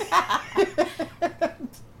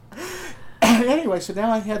 Anyway, so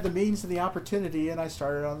now I had the means and the opportunity, and I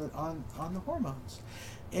started on the hormones.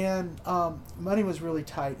 And money was really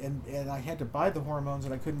tight, and I had to buy the hormones,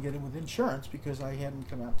 and I couldn't get in with insurance because I hadn't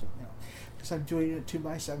come out to, because I'm doing it to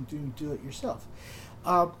myself. I'm doing do it yourself.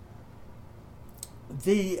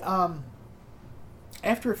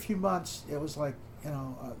 After a few months, it was like,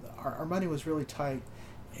 our money was really tight,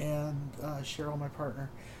 and Cheryl, my partner,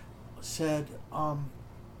 said,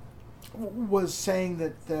 was saying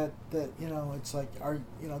that it's like,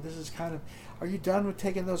 this is kind of, are you done with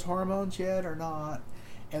taking those hormones yet or not?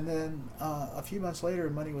 And then a few months later,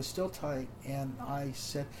 money was still tight, and I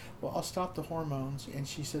said, well, I'll stop the hormones. And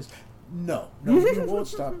she says, no, you won't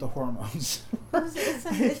stop the hormones.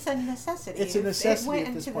 It's a necessity. It's a necessity. It went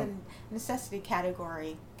at this into point. the necessity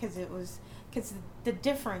category because the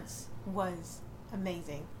difference was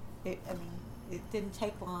amazing. It didn't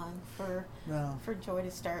take long for Joy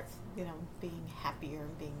to start, being happier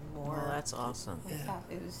and being more. Well, that's awesome. Yeah.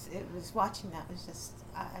 It was watching that was just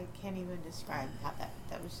I can't even describe how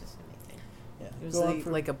that was just amazing. Yeah. It was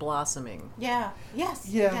like a blossoming. Yeah. Yes.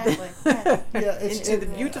 Yeah. Exactly. Yes. Into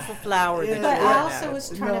the beautiful flower that But you I are also now. was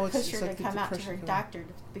trying to push her like to the come out to her depression doctor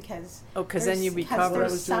because then you recover.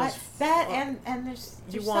 there's that and there's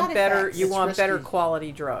You side want better. effects. You It's want better risky.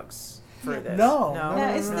 quality drugs for this. No,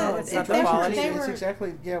 it's it's not they the were- quality. they It's were-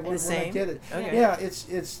 exactly when I same? get it. Okay. Yeah,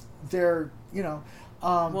 it's they're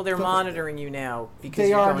Well, they're monitoring you now because They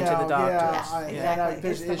you're are going now, to the doctor. yeah. Exactly.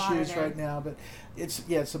 There's It's the issues monitoring. right now, but it's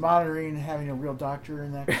the monitoring and having a real doctor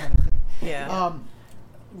and that kind of thing. Yeah.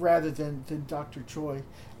 Rather than Dr. Joy.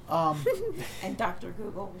 And Dr.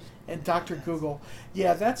 Google. And Dr. Google.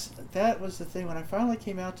 Yeah, that was the thing. When I finally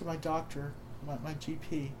came out to my doctor, my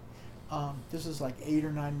GP, this is like 8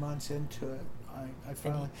 or 9 months into it. I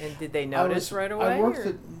finally. And did they notice right away? I worked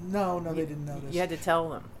at, no, they didn't notice. You had to tell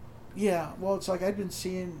them. Yeah, well, it's like I'd been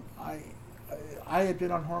seeing, I had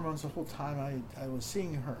been on hormones the whole time I was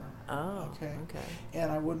seeing her. Oh, okay.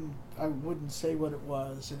 And I wouldn't say what it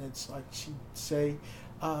was, and it's like she'd say,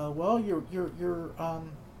 well, your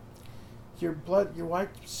white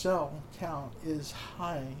cell count is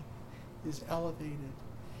high, is elevated,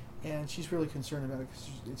 and she's really concerned about it because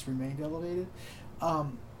it's remained elevated.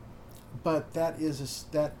 But that is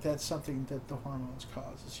that's something that the hormones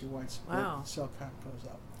cause. Is your white cell count goes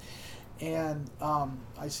up. And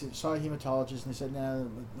I saw a hematologist, and they said, "No,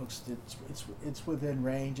 it looks it's within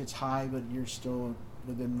range. It's high, but you're still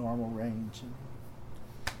within normal range and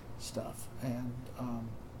stuff, and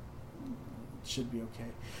it should be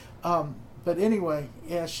okay." But anyway,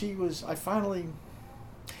 yeah, she was. I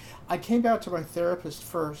came out to my therapist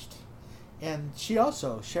first, and she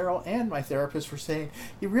also, Cheryl and my therapist, were saying,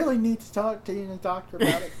 "You really need to talk to your doctor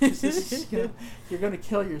about it, because this is, you're going to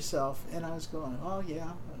kill yourself." And I was going, "Oh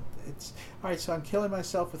yeah, it's all right." So I'm killing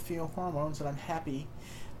myself with female hormones, and I'm happy,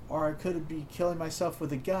 or I could be killing myself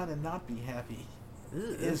with a gun and not be happy.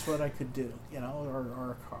 Is what I could do, or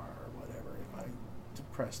a car or whatever, if I'm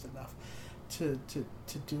depressed enough to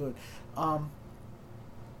do it.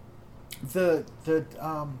 The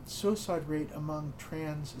suicide rate among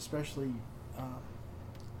trans, especially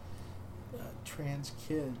trans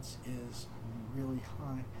kids, is really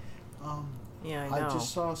high. Yeah, I know. I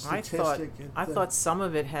just saw a statistic. I thought some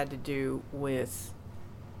of it had to do with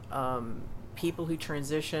people who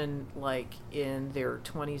transition like in their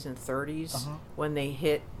 20s and 30s when they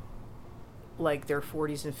hit like their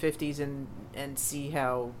 40s and 50s and see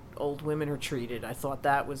how old women are treated. I thought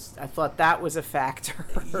that was a factor.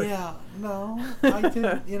 Yeah, no, I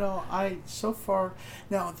didn't. So far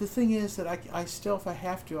now the thing is that I still, if I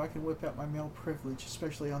have to, I can whip out my male privilege,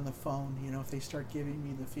 especially on the phone. If they start giving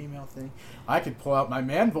me the female thing, I could pull out my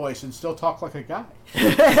man voice and still talk like a guy.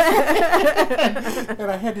 And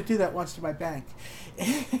I had to do that once to my bank.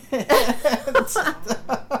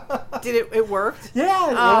 Did it worked?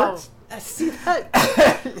 Yeah, it worked. See that?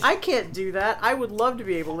 I can't do that. I would love to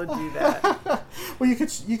be able to do that. Well, you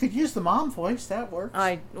could use the mom voice. That works.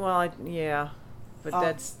 Yeah, but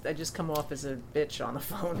I just come off as a bitch on the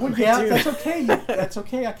phone. Well, yeah, that's okay. That's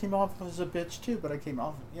okay. I came off as a bitch too, but I came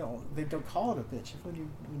off. They don't call it a bitch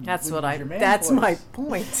That's voice. my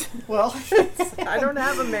point. Well, I don't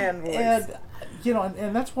have a man voice.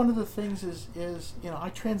 And that's one of the things is I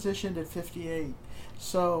transitioned at 58,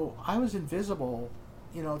 so I was invisible.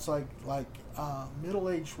 It's like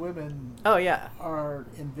middle-aged women. Oh yeah, are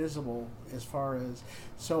invisible as far as,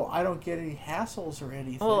 so I don't get any hassles or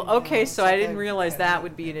anything. Well, okay, so I didn't realize that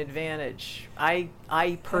would be an advantage. I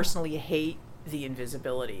personally hate the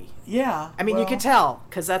invisibility. Yeah, I mean, you could tell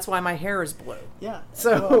because that's why my hair is blue. Yeah.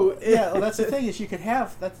 So well, that's the thing is you could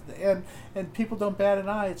have that, and people don't bat an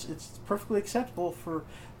eye. It's perfectly acceptable for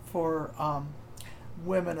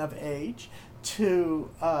women of age to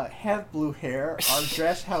have blue hair or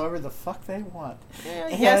dress however the fuck they want.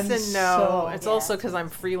 Yes and no. It's also because I'm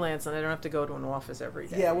freelance and I don't have to go to an office every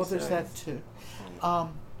day. Yeah, well, there's that too.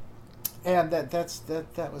 And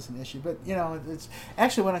that was an issue. But it's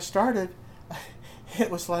actually when I started,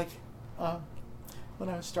 it was like when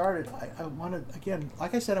I started, I wanted, again,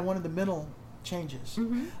 like I said, I wanted the mental changes.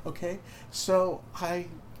 Mm-hmm. Okay, so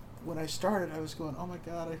when I started, I was going, oh my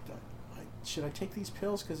God, should I take these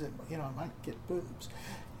pills because it, I might get boobs,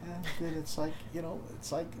 and then it's like,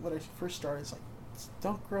 it's like when I first started, it's like,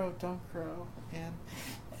 don't grow, and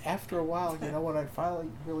after a while, when I finally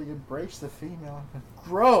really embraced the female,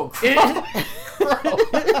 grow.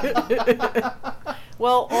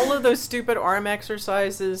 Well, all of those stupid arm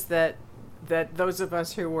exercises that those of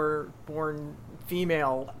us who were born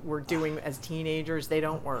female were doing as teenagers, they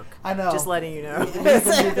don't work. I know. Just letting you know.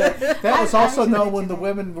 That was also known when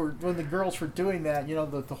the girls were doing that.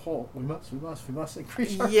 The whole we must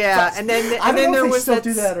increase our size. and then there was that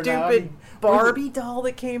stupid now. Barbie doll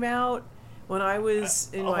that came out when I was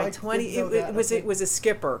in my 20s. It was a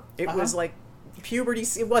skipper. It was like puberty.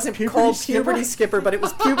 It wasn't called puberty skipper, but it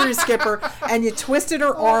was puberty skipper. And you twisted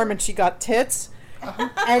her arm, and she got tits.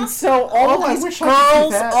 And so all of these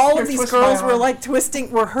girls were like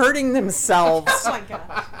were hurting themselves. Oh my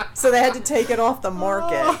God. So they had to take it off the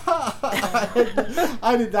market.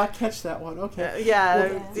 I did not catch that one. Okay.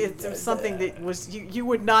 It was something that was you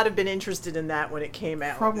would not have been interested in that when it came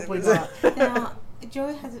out. Probably not. Now,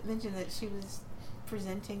 Joy hasn't mentioned that she was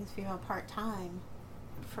presenting female part-time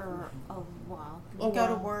for a while. You go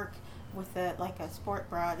to work with a sport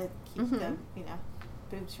bra to keep the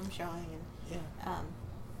boobs from showing,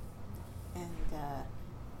 and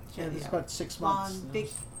it's about 6 long months. big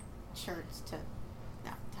shirts to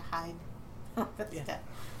hide all that stuff,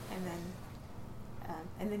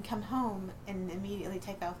 and then come home and immediately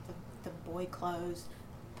take off the boy clothes,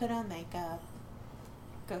 put on makeup,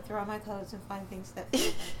 go through all my clothes and find things that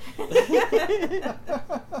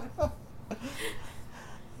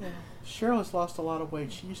Cheryl has lost a lot of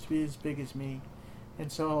weight. She used to be as big as me,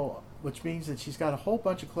 and so which means that she's got a whole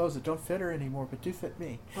bunch of clothes that don't fit her anymore, but do fit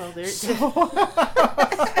me. Well,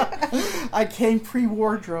 I came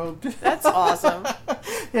pre-wardrobed. That's awesome.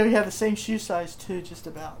 Yeah, we have the same shoe size too, just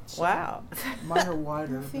about. So wow. Mine are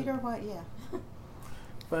wider. Your feet are wide, yeah.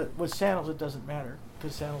 But with sandals, it doesn't matter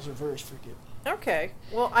because sandals are very forgiving. Okay.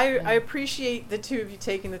 Well, I appreciate the two of you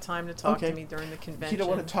taking the time to talk to me during the convention. You don't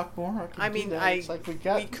want to talk more? I mean, it's like we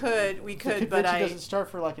could, but it doesn't start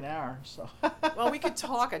for like an hour, so. Well, we could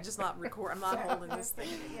talk. I just not record. I'm not holding this thing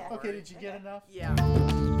anymore. Okay. Did you get enough? Yeah.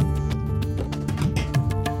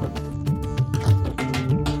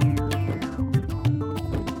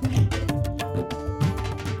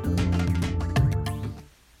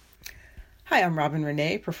 Hi, I'm Robin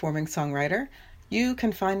Renee, performing songwriter. You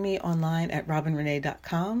can find me online at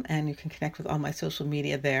robinrenee.com, and you can connect with all my social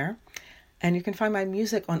media there. And you can find my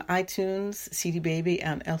music on iTunes, CD Baby,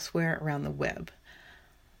 and elsewhere around the web.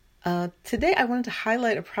 Today I wanted to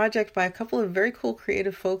highlight a project by a couple of very cool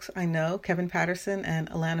creative folks I know, Kevin Patterson and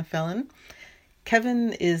Alana Felon.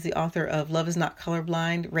 Kevin is the author of Love is Not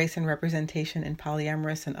Colorblind, Race and Representation in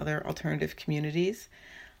Polyamorous and Other Alternative Communities.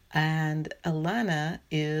 And Alana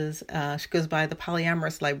she goes by the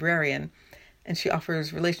Polyamorous Librarian, and she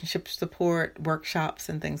offers relationship support, workshops,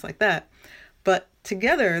 and things like that. But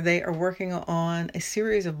together they are working on a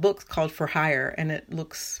series of books called For Hire, and it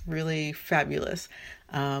looks really fabulous.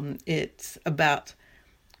 It's about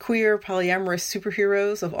queer polyamorous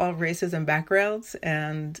superheroes of all races and backgrounds,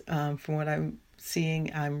 and from what I'm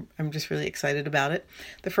seeing, I'm just really excited about it.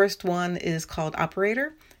 The first one is called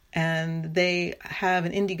Operator, and they have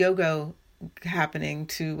an Indiegogo happening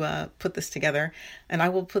to put this together, and I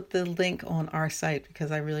will put the link on our site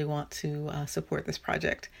because I really want to support this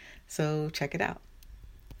project. So check it out.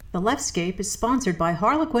 The Leftscape is sponsored by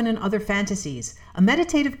Harlequin and Other Fantasies, a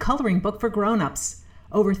meditative coloring book for grown-ups.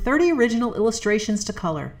 Over 30 original illustrations to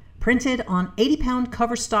color, printed on 80-pound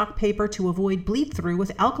cover stock paper to avoid bleed-through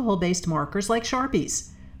with alcohol-based markers like Sharpies.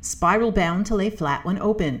 Spiral bound to lay flat when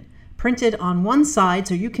open. Printed on one side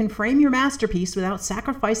so you can frame your masterpiece without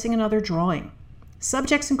sacrificing another drawing.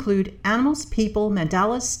 Subjects include animals, people,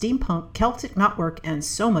 mandalas, steampunk, Celtic knotwork, and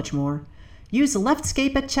so much more. Use the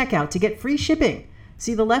Leftscape at checkout to get free shipping.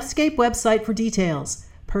 See the Leftscape website for details.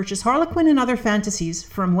 Purchase Harlequin and Other Fantasies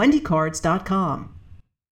from wendycards.com.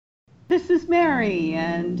 This is Mary,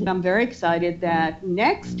 and I'm very excited that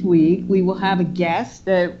next week we will have a guest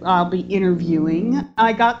that I'll be interviewing.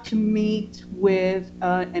 I got to meet with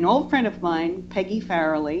an old friend of mine, Peggy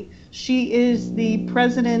Farrelly. She is the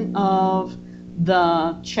president of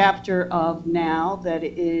the chapter of NOW that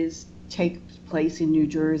takes place in New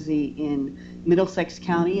Jersey in Middlesex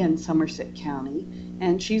County and Somerset County.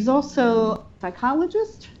 And she's also a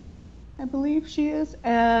psychologist, I believe she is.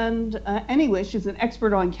 And anyway, she's an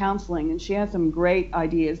expert on counseling, and she has some great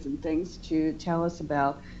ideas and things to tell us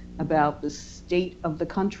about the state of the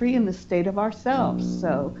country and the state of ourselves.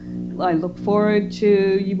 So I look forward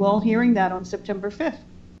to you all hearing that on September 5th.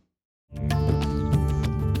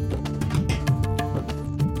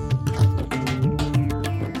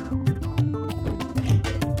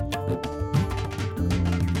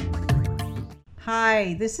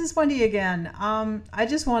 Hi, this is Wendy again. I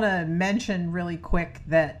just want to mention really quick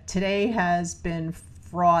that today has been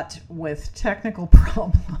fraught with technical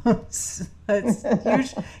problems.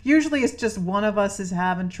 Usually it's just one of us is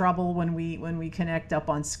having trouble when we connect up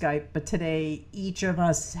on Skype, but today each of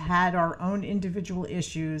us had our own individual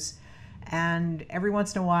issues, and every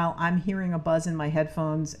once in a while I'm hearing a buzz in my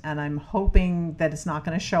headphones, and I'm hoping that it's not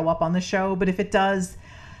going to show up on the show, but if it does,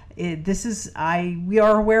 we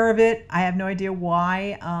are aware of it. I have no idea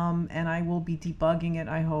why, and I will be debugging it,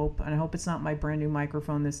 I hope. And I hope it's not my brand new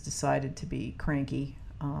microphone that's decided to be cranky.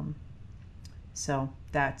 So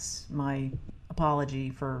that's my apology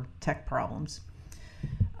for tech problems.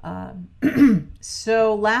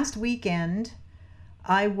 So last weekend,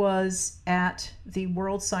 I was at the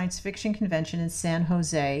World Science Fiction Convention in San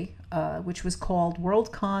Jose, which was called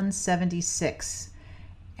Worldcon 76.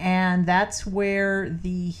 And that's where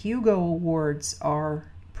the Hugo Awards are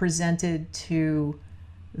presented to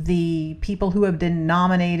the people who have been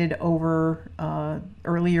nominated over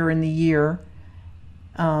earlier in the year,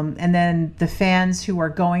 and then the fans who are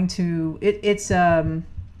going to it's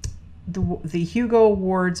the Hugo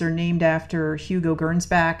Awards are named after Hugo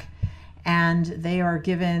Gernsback, and they are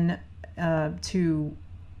given to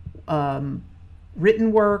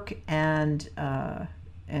written work and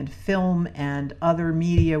film and other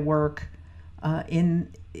media work in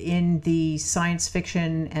the science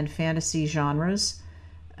fiction and fantasy genres.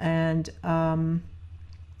 And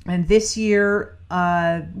this year,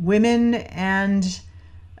 women and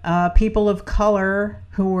people of color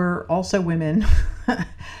who were also women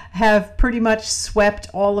have pretty much swept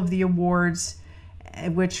all of the awards,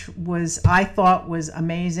 which I thought was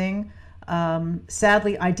amazing.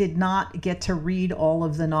 Sadly, I did not get to read all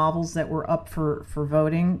of the novels that were up for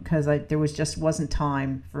voting because there wasn't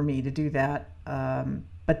time for me to do that.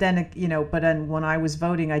 But then when I was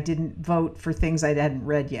voting, I didn't vote for things I hadn't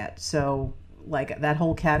read yet. So like that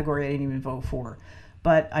whole category, I didn't even vote for.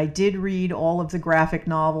 But I did read all of the graphic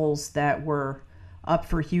novels that were up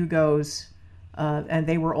for Hugos, and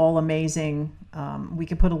they were all amazing. We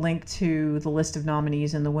could put a link to the list of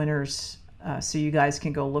nominees and the winners so you guys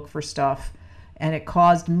can go look for stuff. And it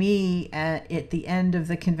caused me at the end of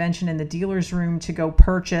the convention in the dealer's room to go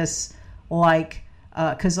purchase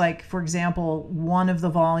because for example, one of the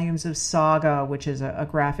volumes of Saga, which is a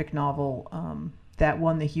graphic novel that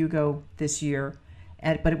won the Hugo this year,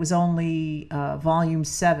 but it was only volume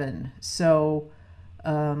 7. So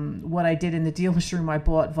what I did in the dealer's room, I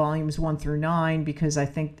bought volumes 1 through 9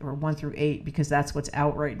 or 1 through 8 because that's what's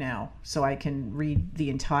out right now. So I can read the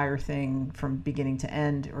entire thing from beginning to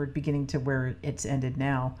end, or beginning to where it's ended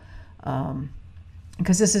now.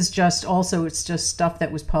 Because this is it's just stuff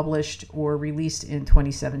that was published or released in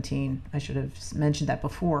 2017. I should have mentioned that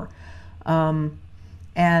before. For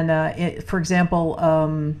example,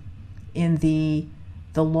 in the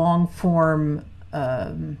long form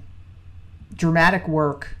dramatic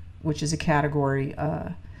work, which is a category,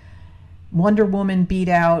 Wonder Woman beat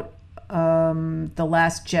out The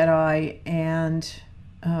Last Jedi and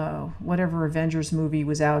whatever Avengers movie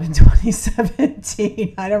was out in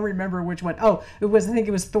 2017. I don't remember which one. I think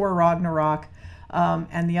it was Thor Ragnarok,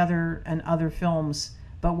 and other films.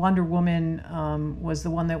 But Wonder Woman was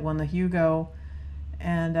the one that won the Hugo,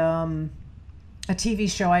 and a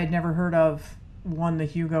TV show I had never heard of won the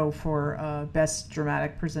Hugo for Best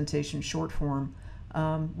Dramatic Presentation Short Form.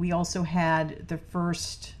 We also had the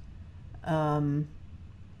first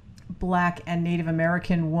Black and Native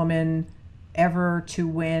American woman ever to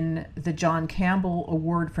win the John Campbell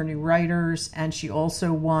Award for New Writers, and she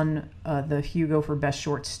also won the Hugo for Best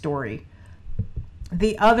Short Story.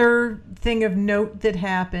 The other thing of note that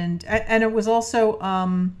happened, and it was also,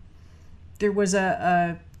 there was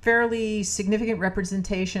a fairly significant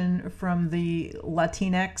representation from the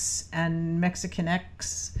Latinx and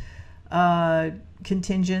Mexicanx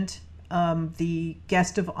contingent. The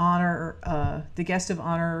guest of honor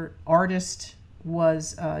artist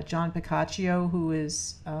was John Picacio, who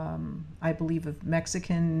is, I believe, of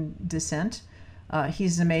Mexican descent.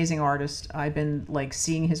 He's an amazing artist. I've been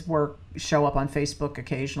seeing his work show up on Facebook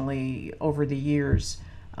occasionally over the years.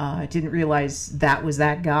 I didn't realize that was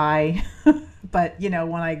that guy. But, when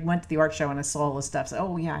I went to the art show and I saw all this stuff, so,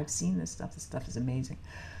 oh, yeah, I've seen this stuff. This stuff is amazing.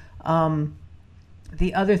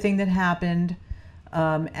 The other thing that happened,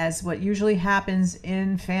 as what usually happens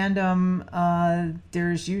in fandom,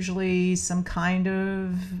 there's usually some kind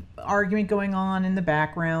of argument going on in the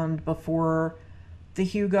background before the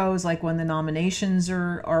Hugos, like when the nominations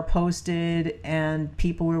are posted and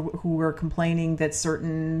people who were complaining that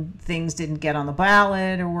certain things didn't get on the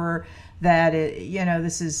ballot, or that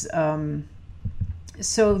this is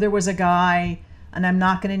so there was a guy, and I'm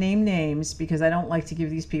not going to name names because I don't like to give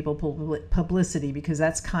these people publicity, because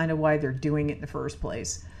that's kind of why they're doing it in the first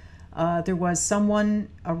place. There was a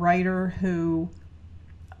writer who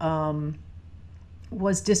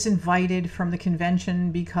was disinvited from the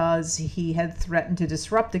convention because he had threatened to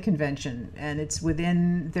disrupt the convention, and it's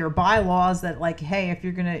within their bylaws that hey,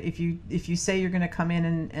 if you say you're gonna come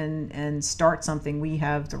in and start something, we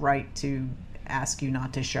have the right to ask you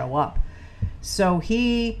not to show up. So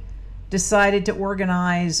he decided to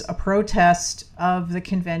organize a protest of the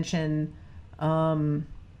convention, and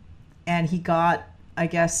he got, I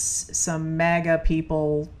guess, some MAGA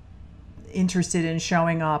people interested in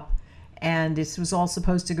showing up. And this was all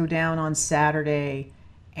supposed to go down on Saturday.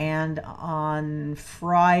 And on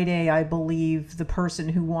Friday, I believe, the person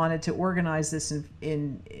who wanted to organize this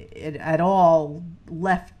at all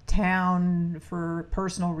left town for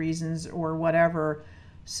personal reasons or whatever.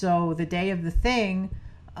 So the day of the thing,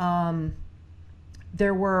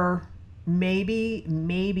 there were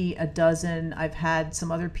maybe a dozen. I've had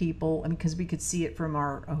some other people, I mean, because we could see it from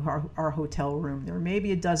our hotel room. There were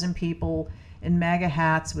maybe a dozen people in MAGA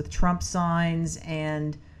hats with Trump signs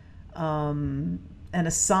and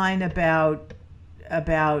a sign about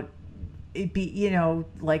it be, you know,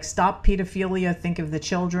 like stop pedophilia, think of the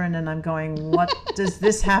children. And I'm going, what does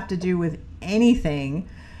this have to do with anything?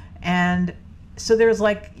 And so there's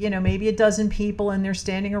like, you know, maybe a dozen people and they're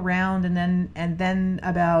standing around, and then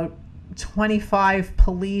about 25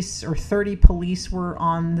 police or 30 police were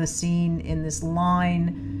on the scene in this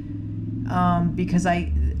line, because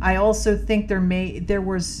I also think there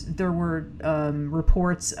were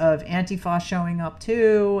reports of Antifa showing up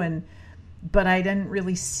too, but I didn't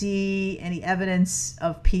really see any evidence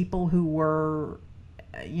of people who were,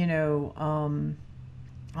 you know,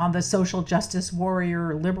 on the social justice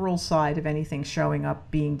warrior liberal side of anything showing up,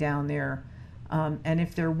 being down there. And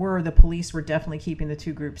if there were, the police were definitely keeping the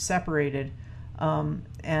two groups separated.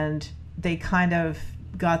 And they kind of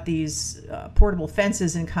got these portable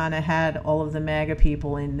fences and kind of had all of the MAGA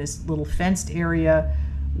people in this little fenced area,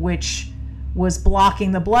 which was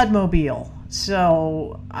blocking the Bloodmobile.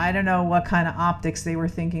 So I don't know what kind of optics they were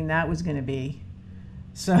thinking that was going to be.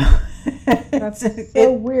 So that's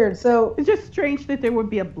so weird. So it's just strange that there would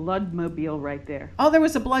be a Bloodmobile right there. Oh, there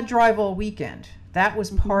was a blood drive all weekend. That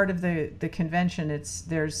was part of the convention.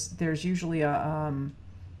 There's usually a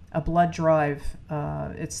blood drive.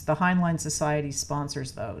 It's the Heinlein Society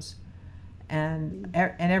sponsors those, and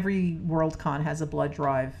every Worldcon has a blood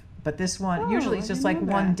drive. But this one usually it's just like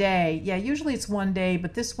one day. Yeah, usually it's one day.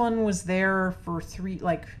 But this one was there for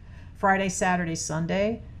like Friday, Saturday,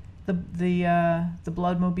 Sunday. The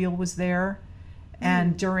Bloodmobile was there.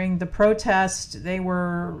 And during the protest, they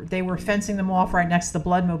were fencing them off right next to the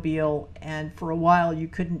Bloodmobile, and for a while you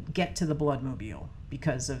couldn't get to the Bloodmobile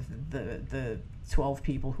because of the 12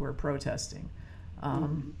 people who were protesting.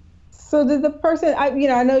 So did the person? I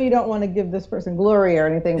know you don't want to give this person glory or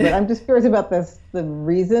anything, but I'm just curious about the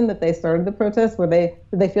reason that they started the protest. Did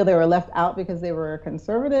they feel they were left out because they were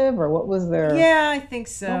conservative, or what was their? Yeah, I think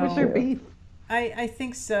so. What was their beef? I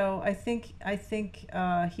think so. I think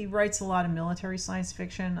he writes a lot of military science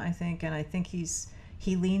fiction. I think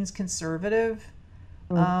he leans conservative,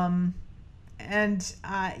 and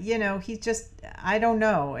he's just, I don't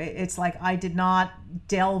know. It's like I did not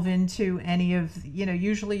delve into any of,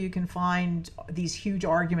 usually you can find these huge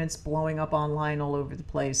arguments blowing up online all over the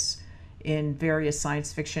place in various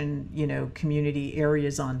science fiction, community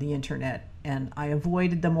areas on the internet. And I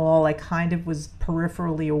avoided them all. I kind of was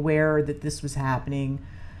peripherally aware that this was happening.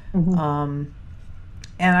 And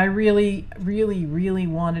I really, really, really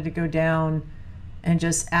wanted to go down and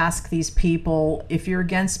just ask these people, if you're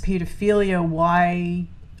against pedophilia, why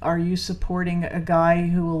are you supporting a guy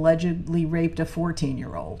who allegedly raped a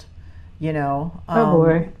 14-year-old? Oh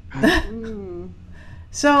boy.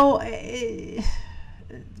 So,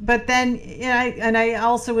 but then, and I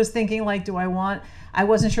also was thinking, like, I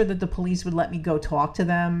wasn't sure that the police would let me go talk to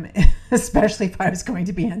them, especially if I was going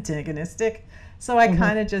to be antagonistic. So I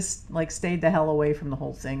kind of just stayed the hell away from the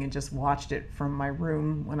whole thing and just watched it from my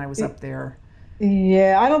room when I was up there.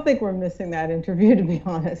 Yeah, I don't think we're missing that interview, to be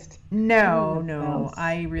honest. No,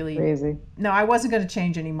 I really crazy. No, I wasn't going to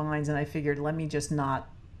change any minds, and I figured let me just not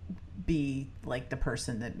be like the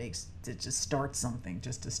person that just start something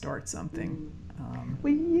just to start something.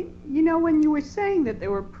 Well, when you were saying that there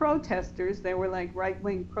were protesters, there were like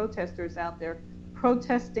right-wing protesters out there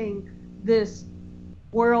protesting this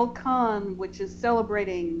Worldcon, which is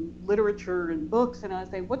celebrating literature and books, and I was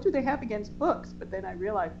saying, what do they have against books? But then I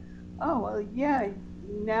realized, oh, well, yeah,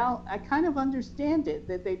 now I kind of understand it,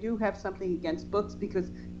 that they do have something against books because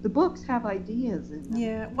the books have ideas in them.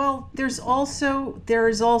 Yeah, well, there has also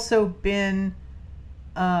been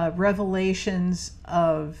revelations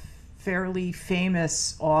of fairly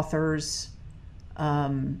famous authors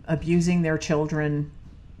abusing their children,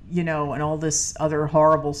 and all this other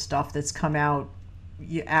horrible stuff that's come out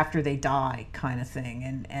after they die, kind of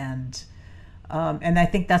thing, and I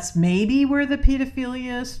think that's maybe where the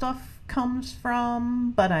pedophilia stuff comes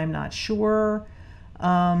from, but I'm not sure.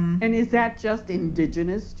 And is that just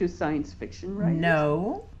indigenous to science fiction writers?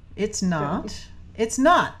 No, it's not. It's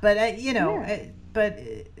not. But but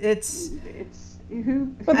it's.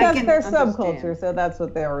 But that's their subculture, so that's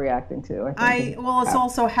what they're reacting to. It's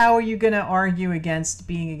also, how are you going to argue against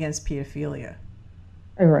being against pedophilia?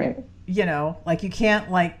 Right. You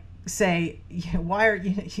can't say, why are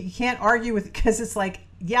you can't argue with, because it's like,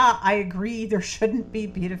 yeah, I agree there shouldn't be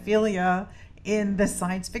pedophilia in the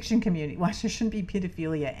science fiction community. Well, there shouldn't be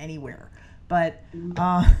pedophilia anywhere. But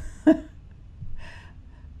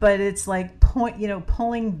but it's like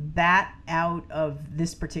pulling that out of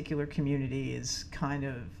this particular community is kind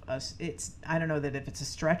of I don't know that if it's a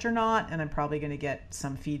stretch or not, and I'm probably going to get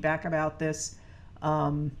some feedback about this,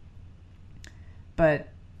 but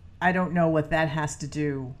I don't know what that has to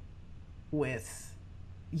do with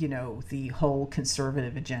the whole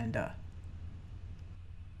conservative agenda.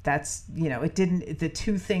 That's the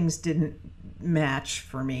two things didn't match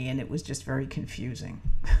for me, and it was just very confusing.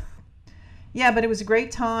 Yeah, but it was a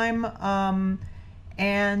great time,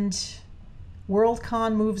 and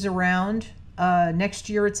Worldcon moves around. Next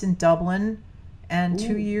year it's in Dublin, and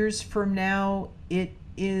 2 years from now it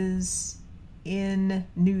is in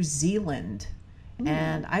New Zealand.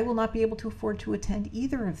 And I will not be able to afford to attend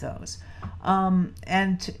either of those.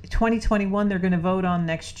 And 2021, they're going to vote on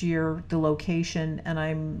next year the location, and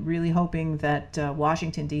I'm really hoping that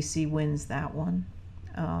Washington, D.C. wins that one.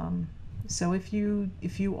 So if you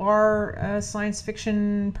are a science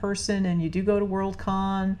fiction person and you do go to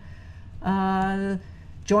Worldcon,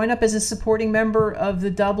 join up as a supporting member of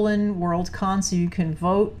the Dublin Worldcon so you can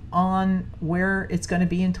vote on where it's going to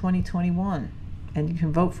be in 2021. And you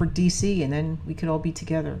can vote for DC, and then we could all be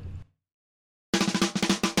together.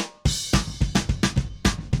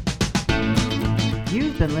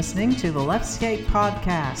 You've been listening to the Leftscape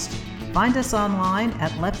podcast. Find us online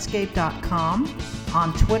at leftscape.com,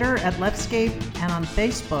 on Twitter at Leftscape, and on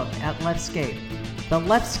Facebook at Leftscape. The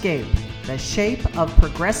Leftscape, the shape of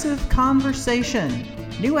progressive conversation.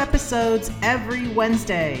 New episodes every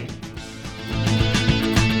Wednesday.